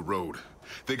prisoners up the road.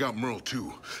 They got Merle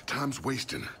too. Time's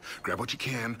wasting. Grab what you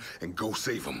can and go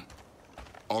save them.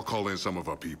 I'll call in some of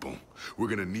our people. We're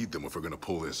gonna need them if we're gonna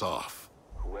pull this off.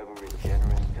 Whoever is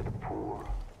generous to the poor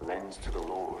lends to the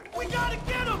Lord. We gotta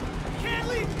get him! Can't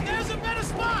leave! There's a better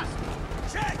spot!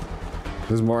 Check!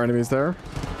 There's more enemies there.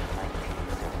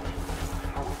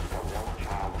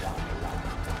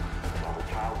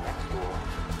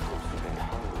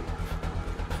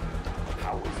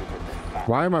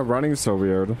 Why am I running so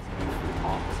weird?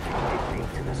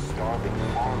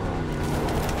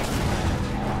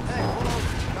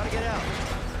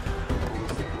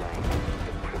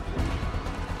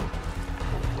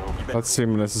 That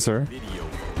seemed necessary.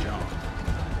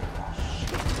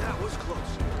 That was close.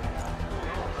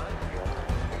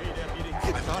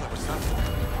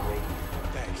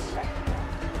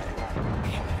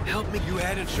 You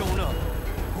hadn't shown up.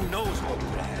 Who knows what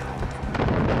would have happened?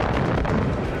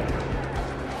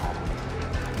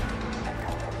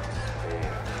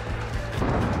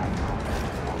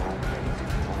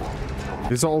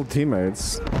 These are all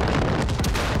teammates.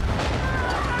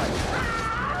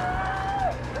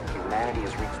 Humanity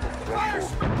has reached the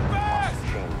threshold of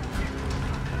change.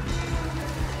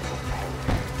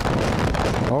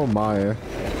 Oh my.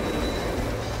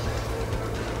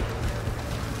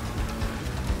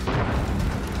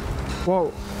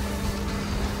 Whoa.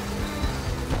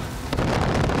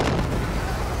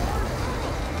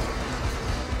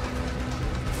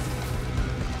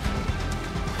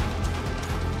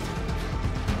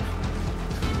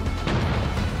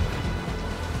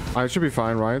 I should be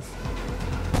fine, right?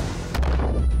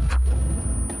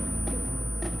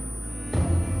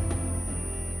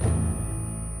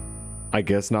 I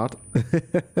guess not.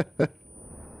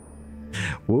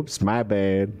 Whoops, my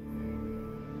bad.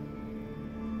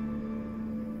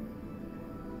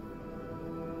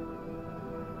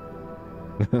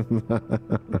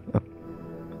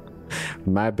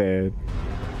 My bad.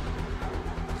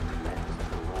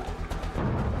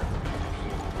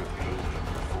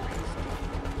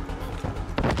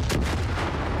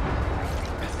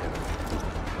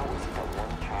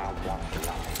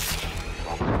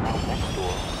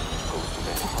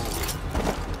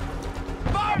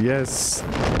 Yes.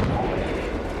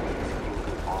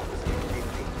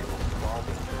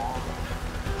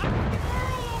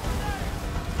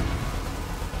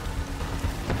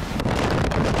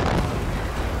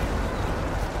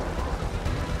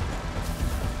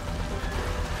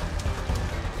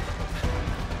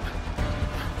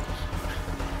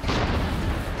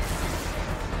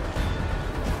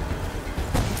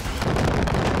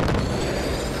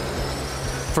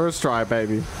 First try,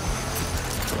 baby.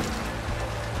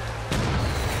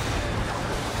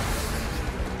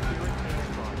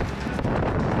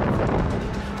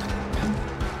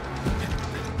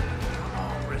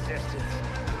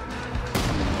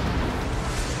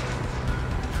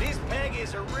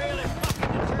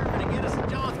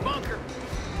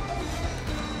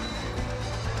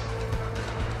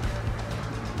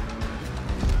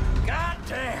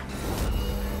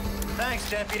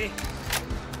 Deputy.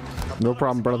 No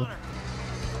problem, brother.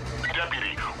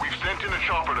 Deputy, we've sent in a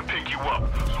chopper to pick you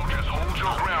up, so just hold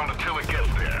your ground until it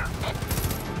gets there.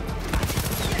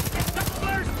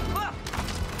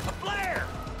 A flare!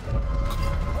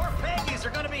 More Peggies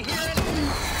are gonna be here in...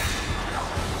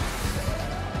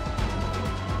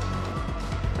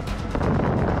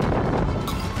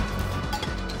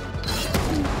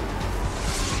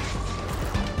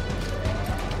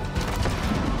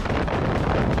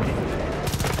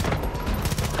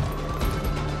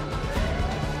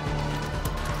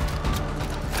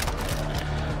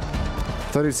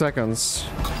 30 seconds.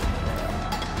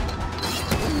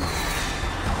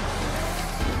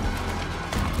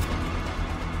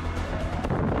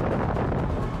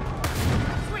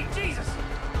 Sweet Jesus!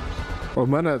 A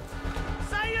minute.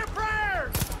 Say your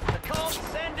prayers! The call's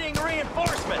sending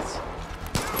reinforcements!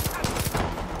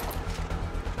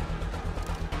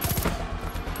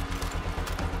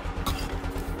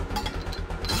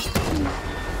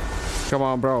 Come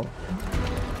on, bro.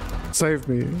 Save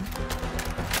me.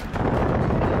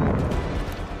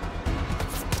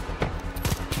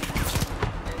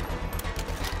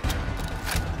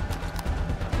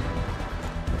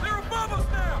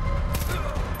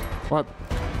 What?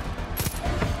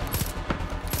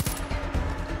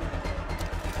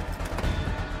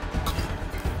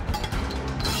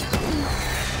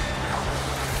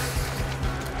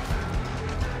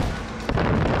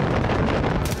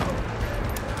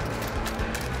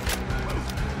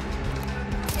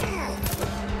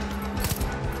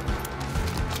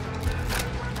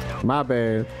 My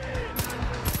bad.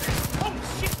 Oh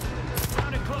shit!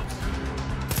 Sounded close.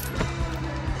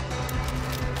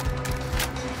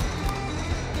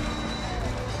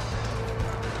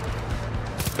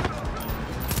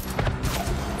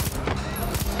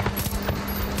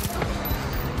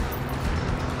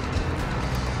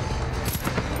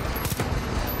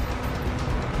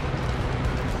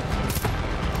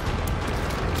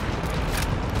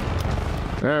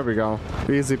 There we go.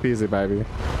 Easy peasy, baby.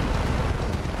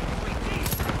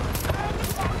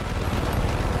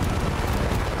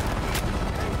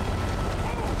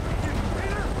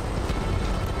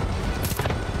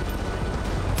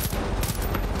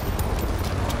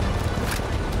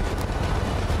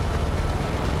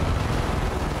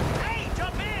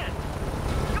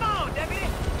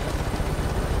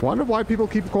 Wonder why people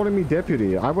keep calling me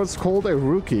deputy. I was called a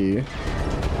rookie.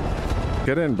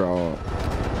 Get in, bro.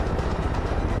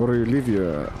 Or you leave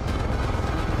you.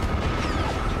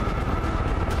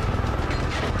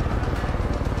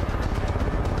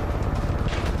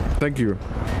 Thank you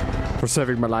for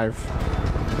saving my life.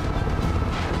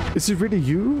 Is it really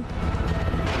you?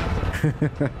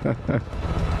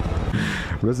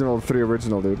 Resident Evil 3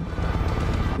 original, dude.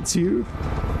 It's you.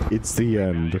 It's the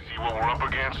end. See what we're up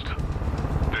against?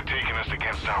 They're taking us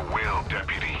against our will,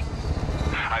 Deputy.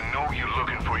 I know you're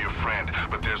looking for your friend,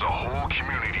 but there's a whole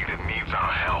community that needs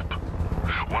our help.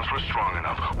 Once we're strong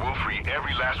enough, we'll free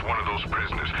every last one of those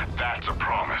prisoners. That's a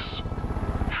promise.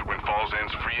 When Falls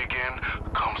End's free again,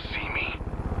 come see me.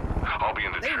 I'll be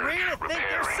in the church, really think repairing,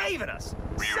 they're saving us.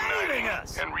 reuniting, Saving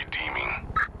us. and redeeming.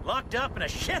 Locked up in a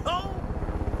shithole?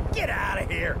 Get out of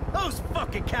here. Those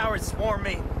fucking cowards swarmed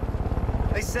me.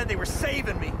 They said they were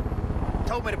saving me.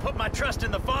 Told me to put my trust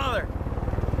in the Father.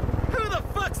 Who the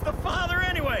fuck's the Father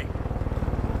anyway?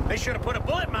 They should have put a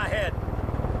bullet in my head.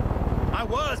 I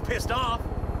was pissed off.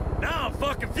 Now I'm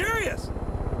fucking furious.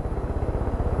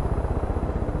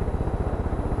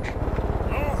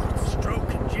 Lord,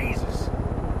 stroking Jesus.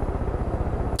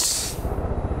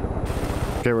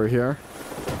 Okay, we're here.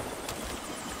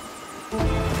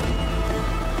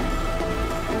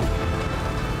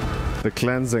 The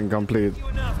cleansing complete.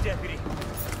 Enough, Deputy.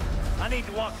 I need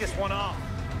to walk this one off.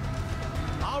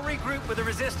 I'll regroup with the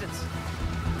resistance.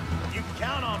 You can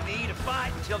count on me to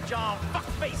fight until John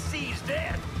Fuckface C's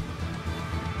dead.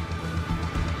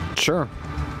 Sure.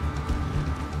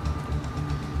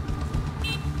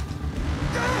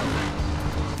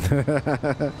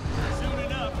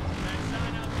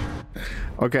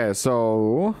 Okay,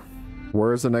 so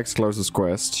where's the next closest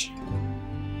quest?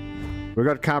 We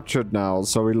got captured now,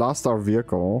 so we lost our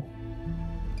vehicle.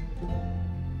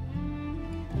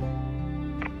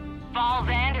 Falls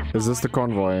End Is this the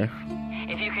convoy?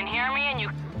 If you can hear me and you...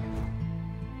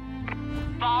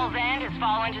 Falls End has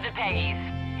fallen to the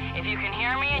Peggies. If you can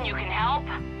hear me and you can help,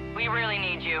 we really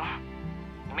need you.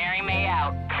 Mary May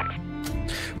out.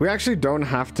 We actually don't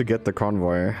have to get the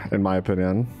convoy, in my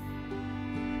opinion.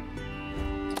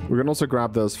 We can also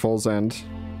grab this Falls End.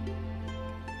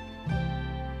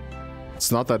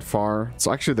 It's not that far. It's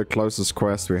actually the closest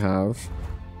quest we have.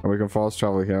 And we can fast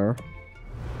travel here.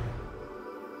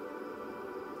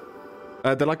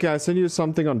 Lucky, I sent you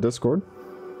something on Discord.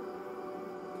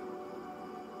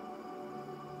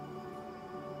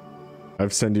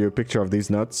 I've sent you a picture of these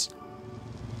nuts.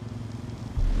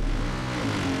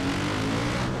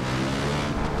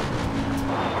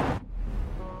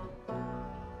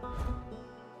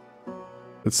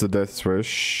 It's the death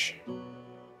wish.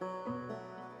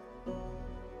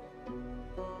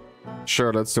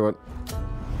 Sure, let's do it.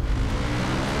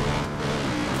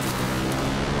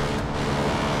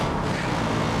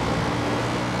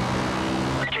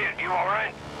 Kid, you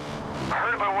alright? I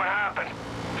heard about what happened.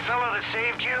 The fellow that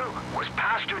saved you was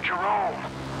Pastor Jerome,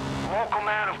 local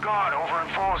man of God over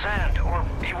in Falls End, or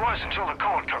he was until the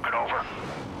cult took it over.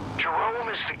 Jerome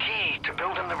is the key to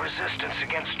building the resistance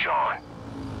against John.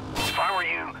 If I were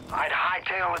you, I'd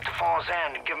hightail it to Falls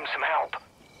End and give him some help.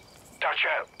 Dutch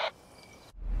out.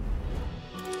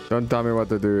 Don't tell me what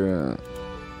to do.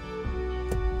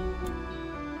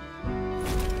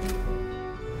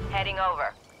 Heading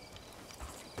over.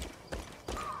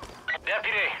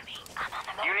 Deputy,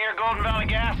 you near Golden Valley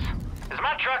Gas? Is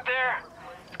my truck there?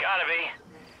 It's gotta be.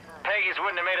 Peggy's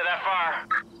wouldn't have made it that far.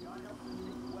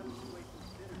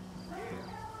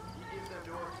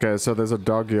 Okay, so there's a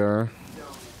dog here.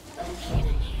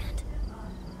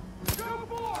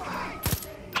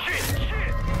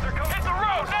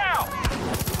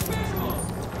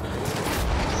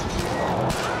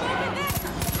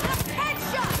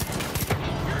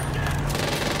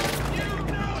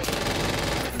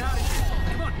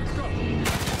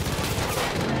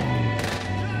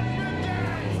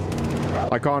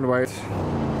 I can't wait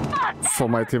for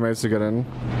my teammates to get in.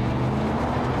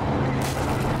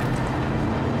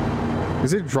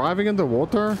 Is he driving in the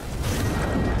water?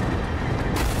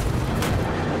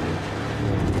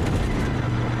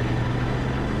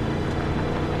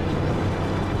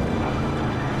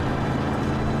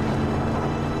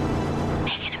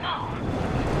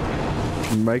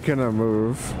 Making a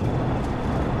move.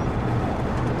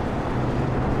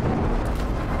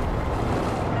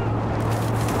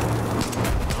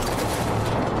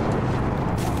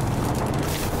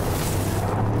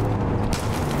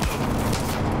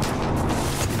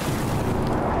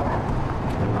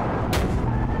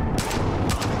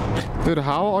 Dude,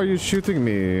 how are you shooting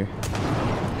me?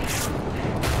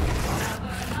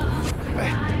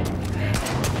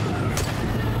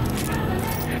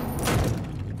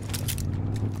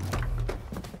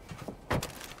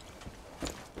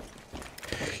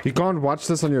 You can't watch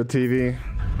this on your TV.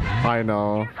 I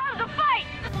know.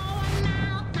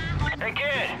 Hey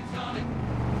kid,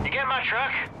 you get my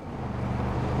truck?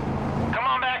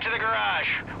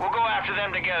 We'll go after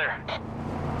them together.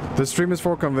 The stream is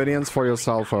for convenience for your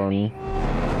cell phone.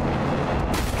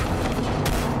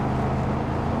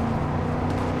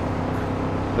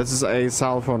 This is a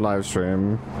cell phone live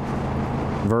stream.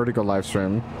 Vertical live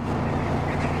stream.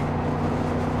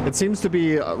 It seems to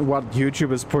be what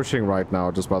YouTube is pushing right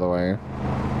now, just by the way.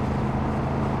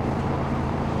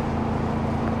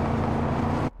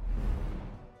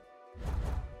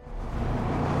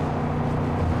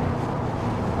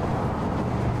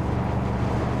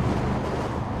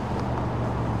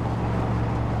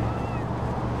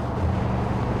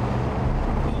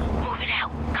 Move it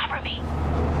out. Cover me.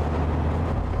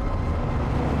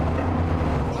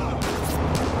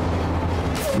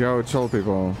 Yo, chill,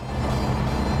 people.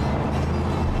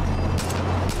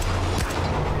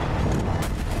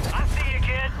 I see you,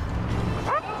 kid.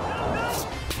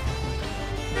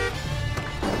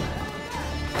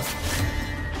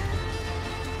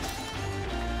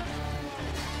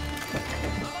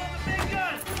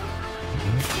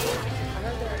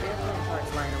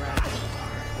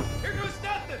 Here goes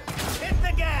nothing! Hit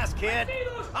the gas, kid!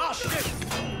 I'll shoot!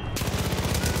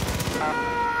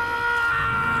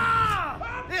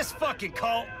 This fucking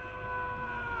cult!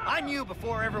 I knew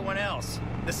before everyone else,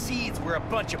 the Seeds were a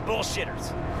bunch of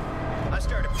bullshitters. I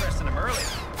started pressing them early.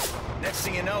 Next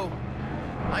thing you know,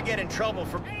 I get in trouble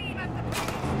for...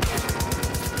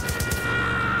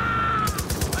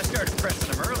 I started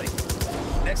pressing them early.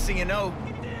 Next thing you know,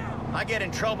 I get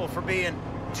in trouble for being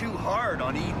too hard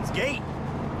on Eden's Gate.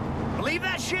 Believe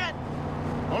that shit?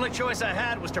 Only choice I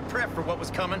had was to prep for what was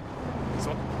coming.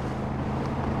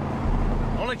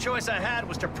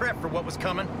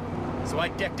 So I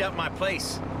decked out my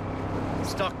place.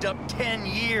 Stocked up 10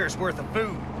 years worth of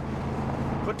food.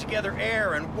 Put together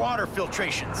air and water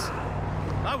filtrations.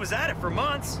 I was at it for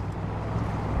months.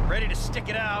 Ready to stick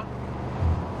it out.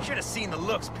 Should have seen the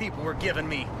looks people were giving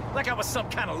me. Like I was some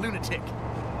kind of lunatic.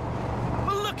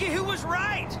 But looky who was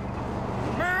right.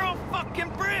 Merle fucking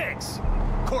Briggs.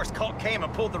 Of course, Cult came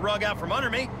and pulled the rug out from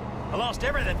under me. I lost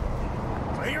everything.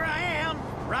 So here I am,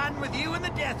 riding with you in the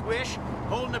Death Wish,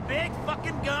 holding a big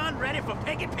fucking gun ready for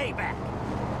Peggy payback.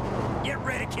 Get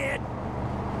ready, kid.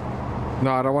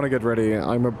 No, I don't want to get ready.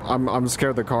 I'm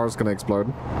scared the car's gonna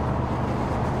explode.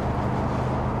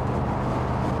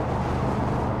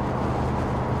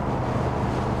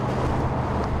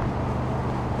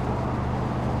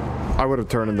 I would have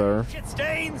turned in there. Shit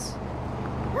stains.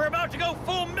 We're about to go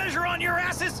full measure on your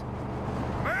asses.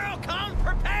 Merle, come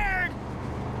prepared.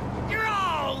 You're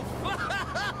all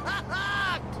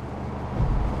fucked.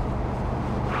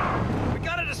 We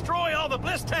gotta destroy all the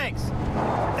bliss tanks.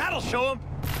 That'll show them.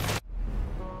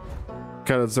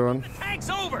 Okay, let's do it. The tank's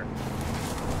over.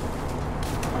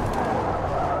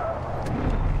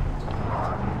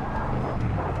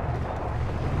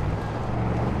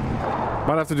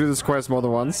 Might have to do this quest more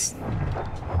than once.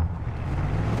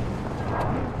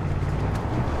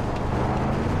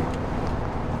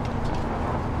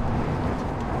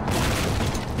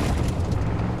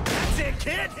 That's it,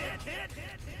 kid.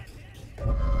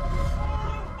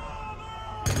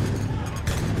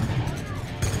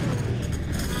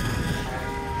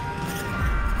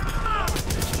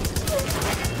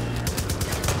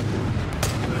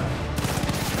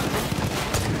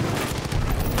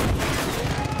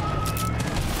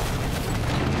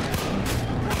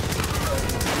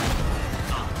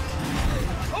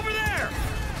 Over there!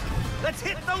 Let's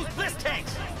hit those bliss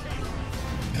tanks!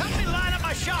 Help me line up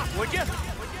my shop, would you?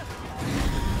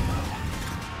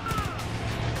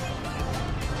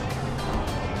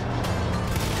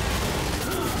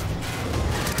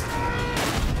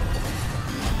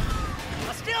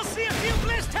 I still see a few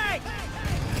bliss tanks!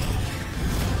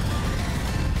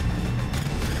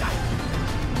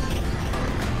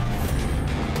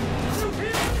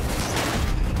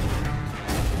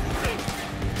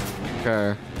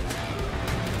 Okay.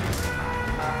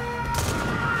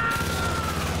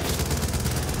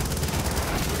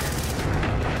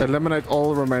 Eliminate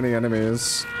all remaining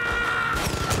enemies.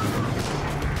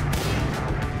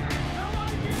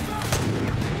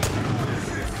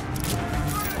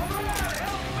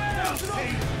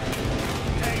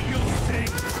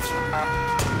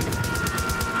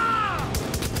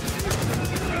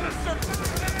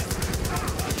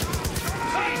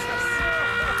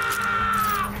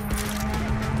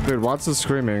 Dude, what's the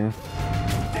screaming?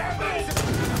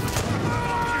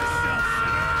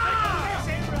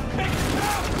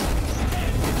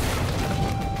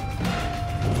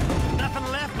 Nothing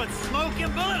left but smoke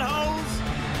and bullet holes.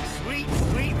 Sweet,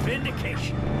 sweet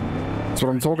vindication. That's what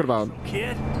I'm talking about.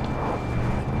 Kid,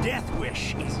 the Death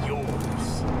Wish is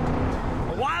yours.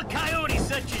 A wild coyote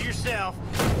such as yourself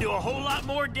do a whole lot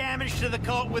more damage to the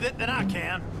cult with it than I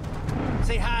can.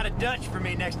 Say hi to Dutch for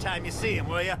me next time you see him,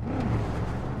 will ya?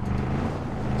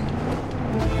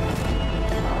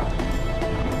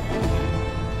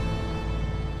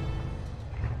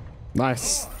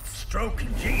 Nice.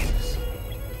 Stroking Jesus.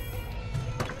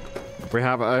 We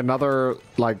have another,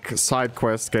 like, side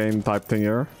quest game type thing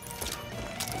here.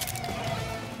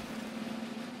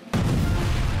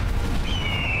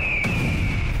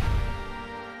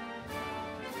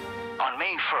 On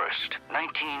May 1st,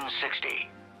 1960,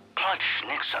 Clutch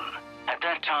Nixon, at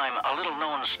that time a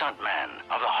little-known stuntman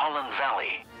of the Holland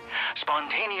Valley,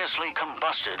 spontaneously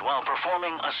combusted while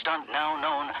performing a stunt now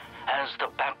known as the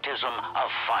Baptism of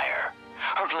Fire,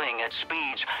 hurtling at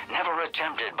speeds never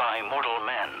attempted by mortal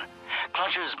men.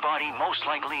 Clutch's body most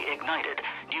likely ignited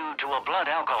due to a blood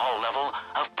alcohol level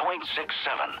of 0.67,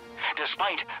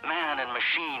 despite man and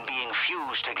machine being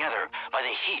fused together by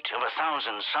the heat of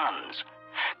 1,000 suns.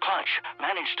 Clutch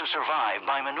managed to survive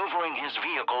by maneuvering his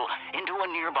vehicle into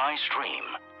a nearby stream.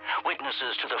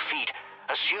 Witnesses to the feat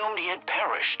assumed he had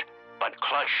perished, but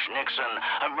Clutch Nixon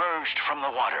emerged from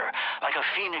the water like a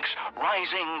phoenix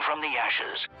rising from the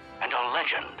ashes, and a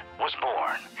legend was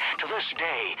born. To this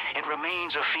day, it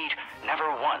remains a feat never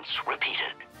once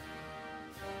repeated.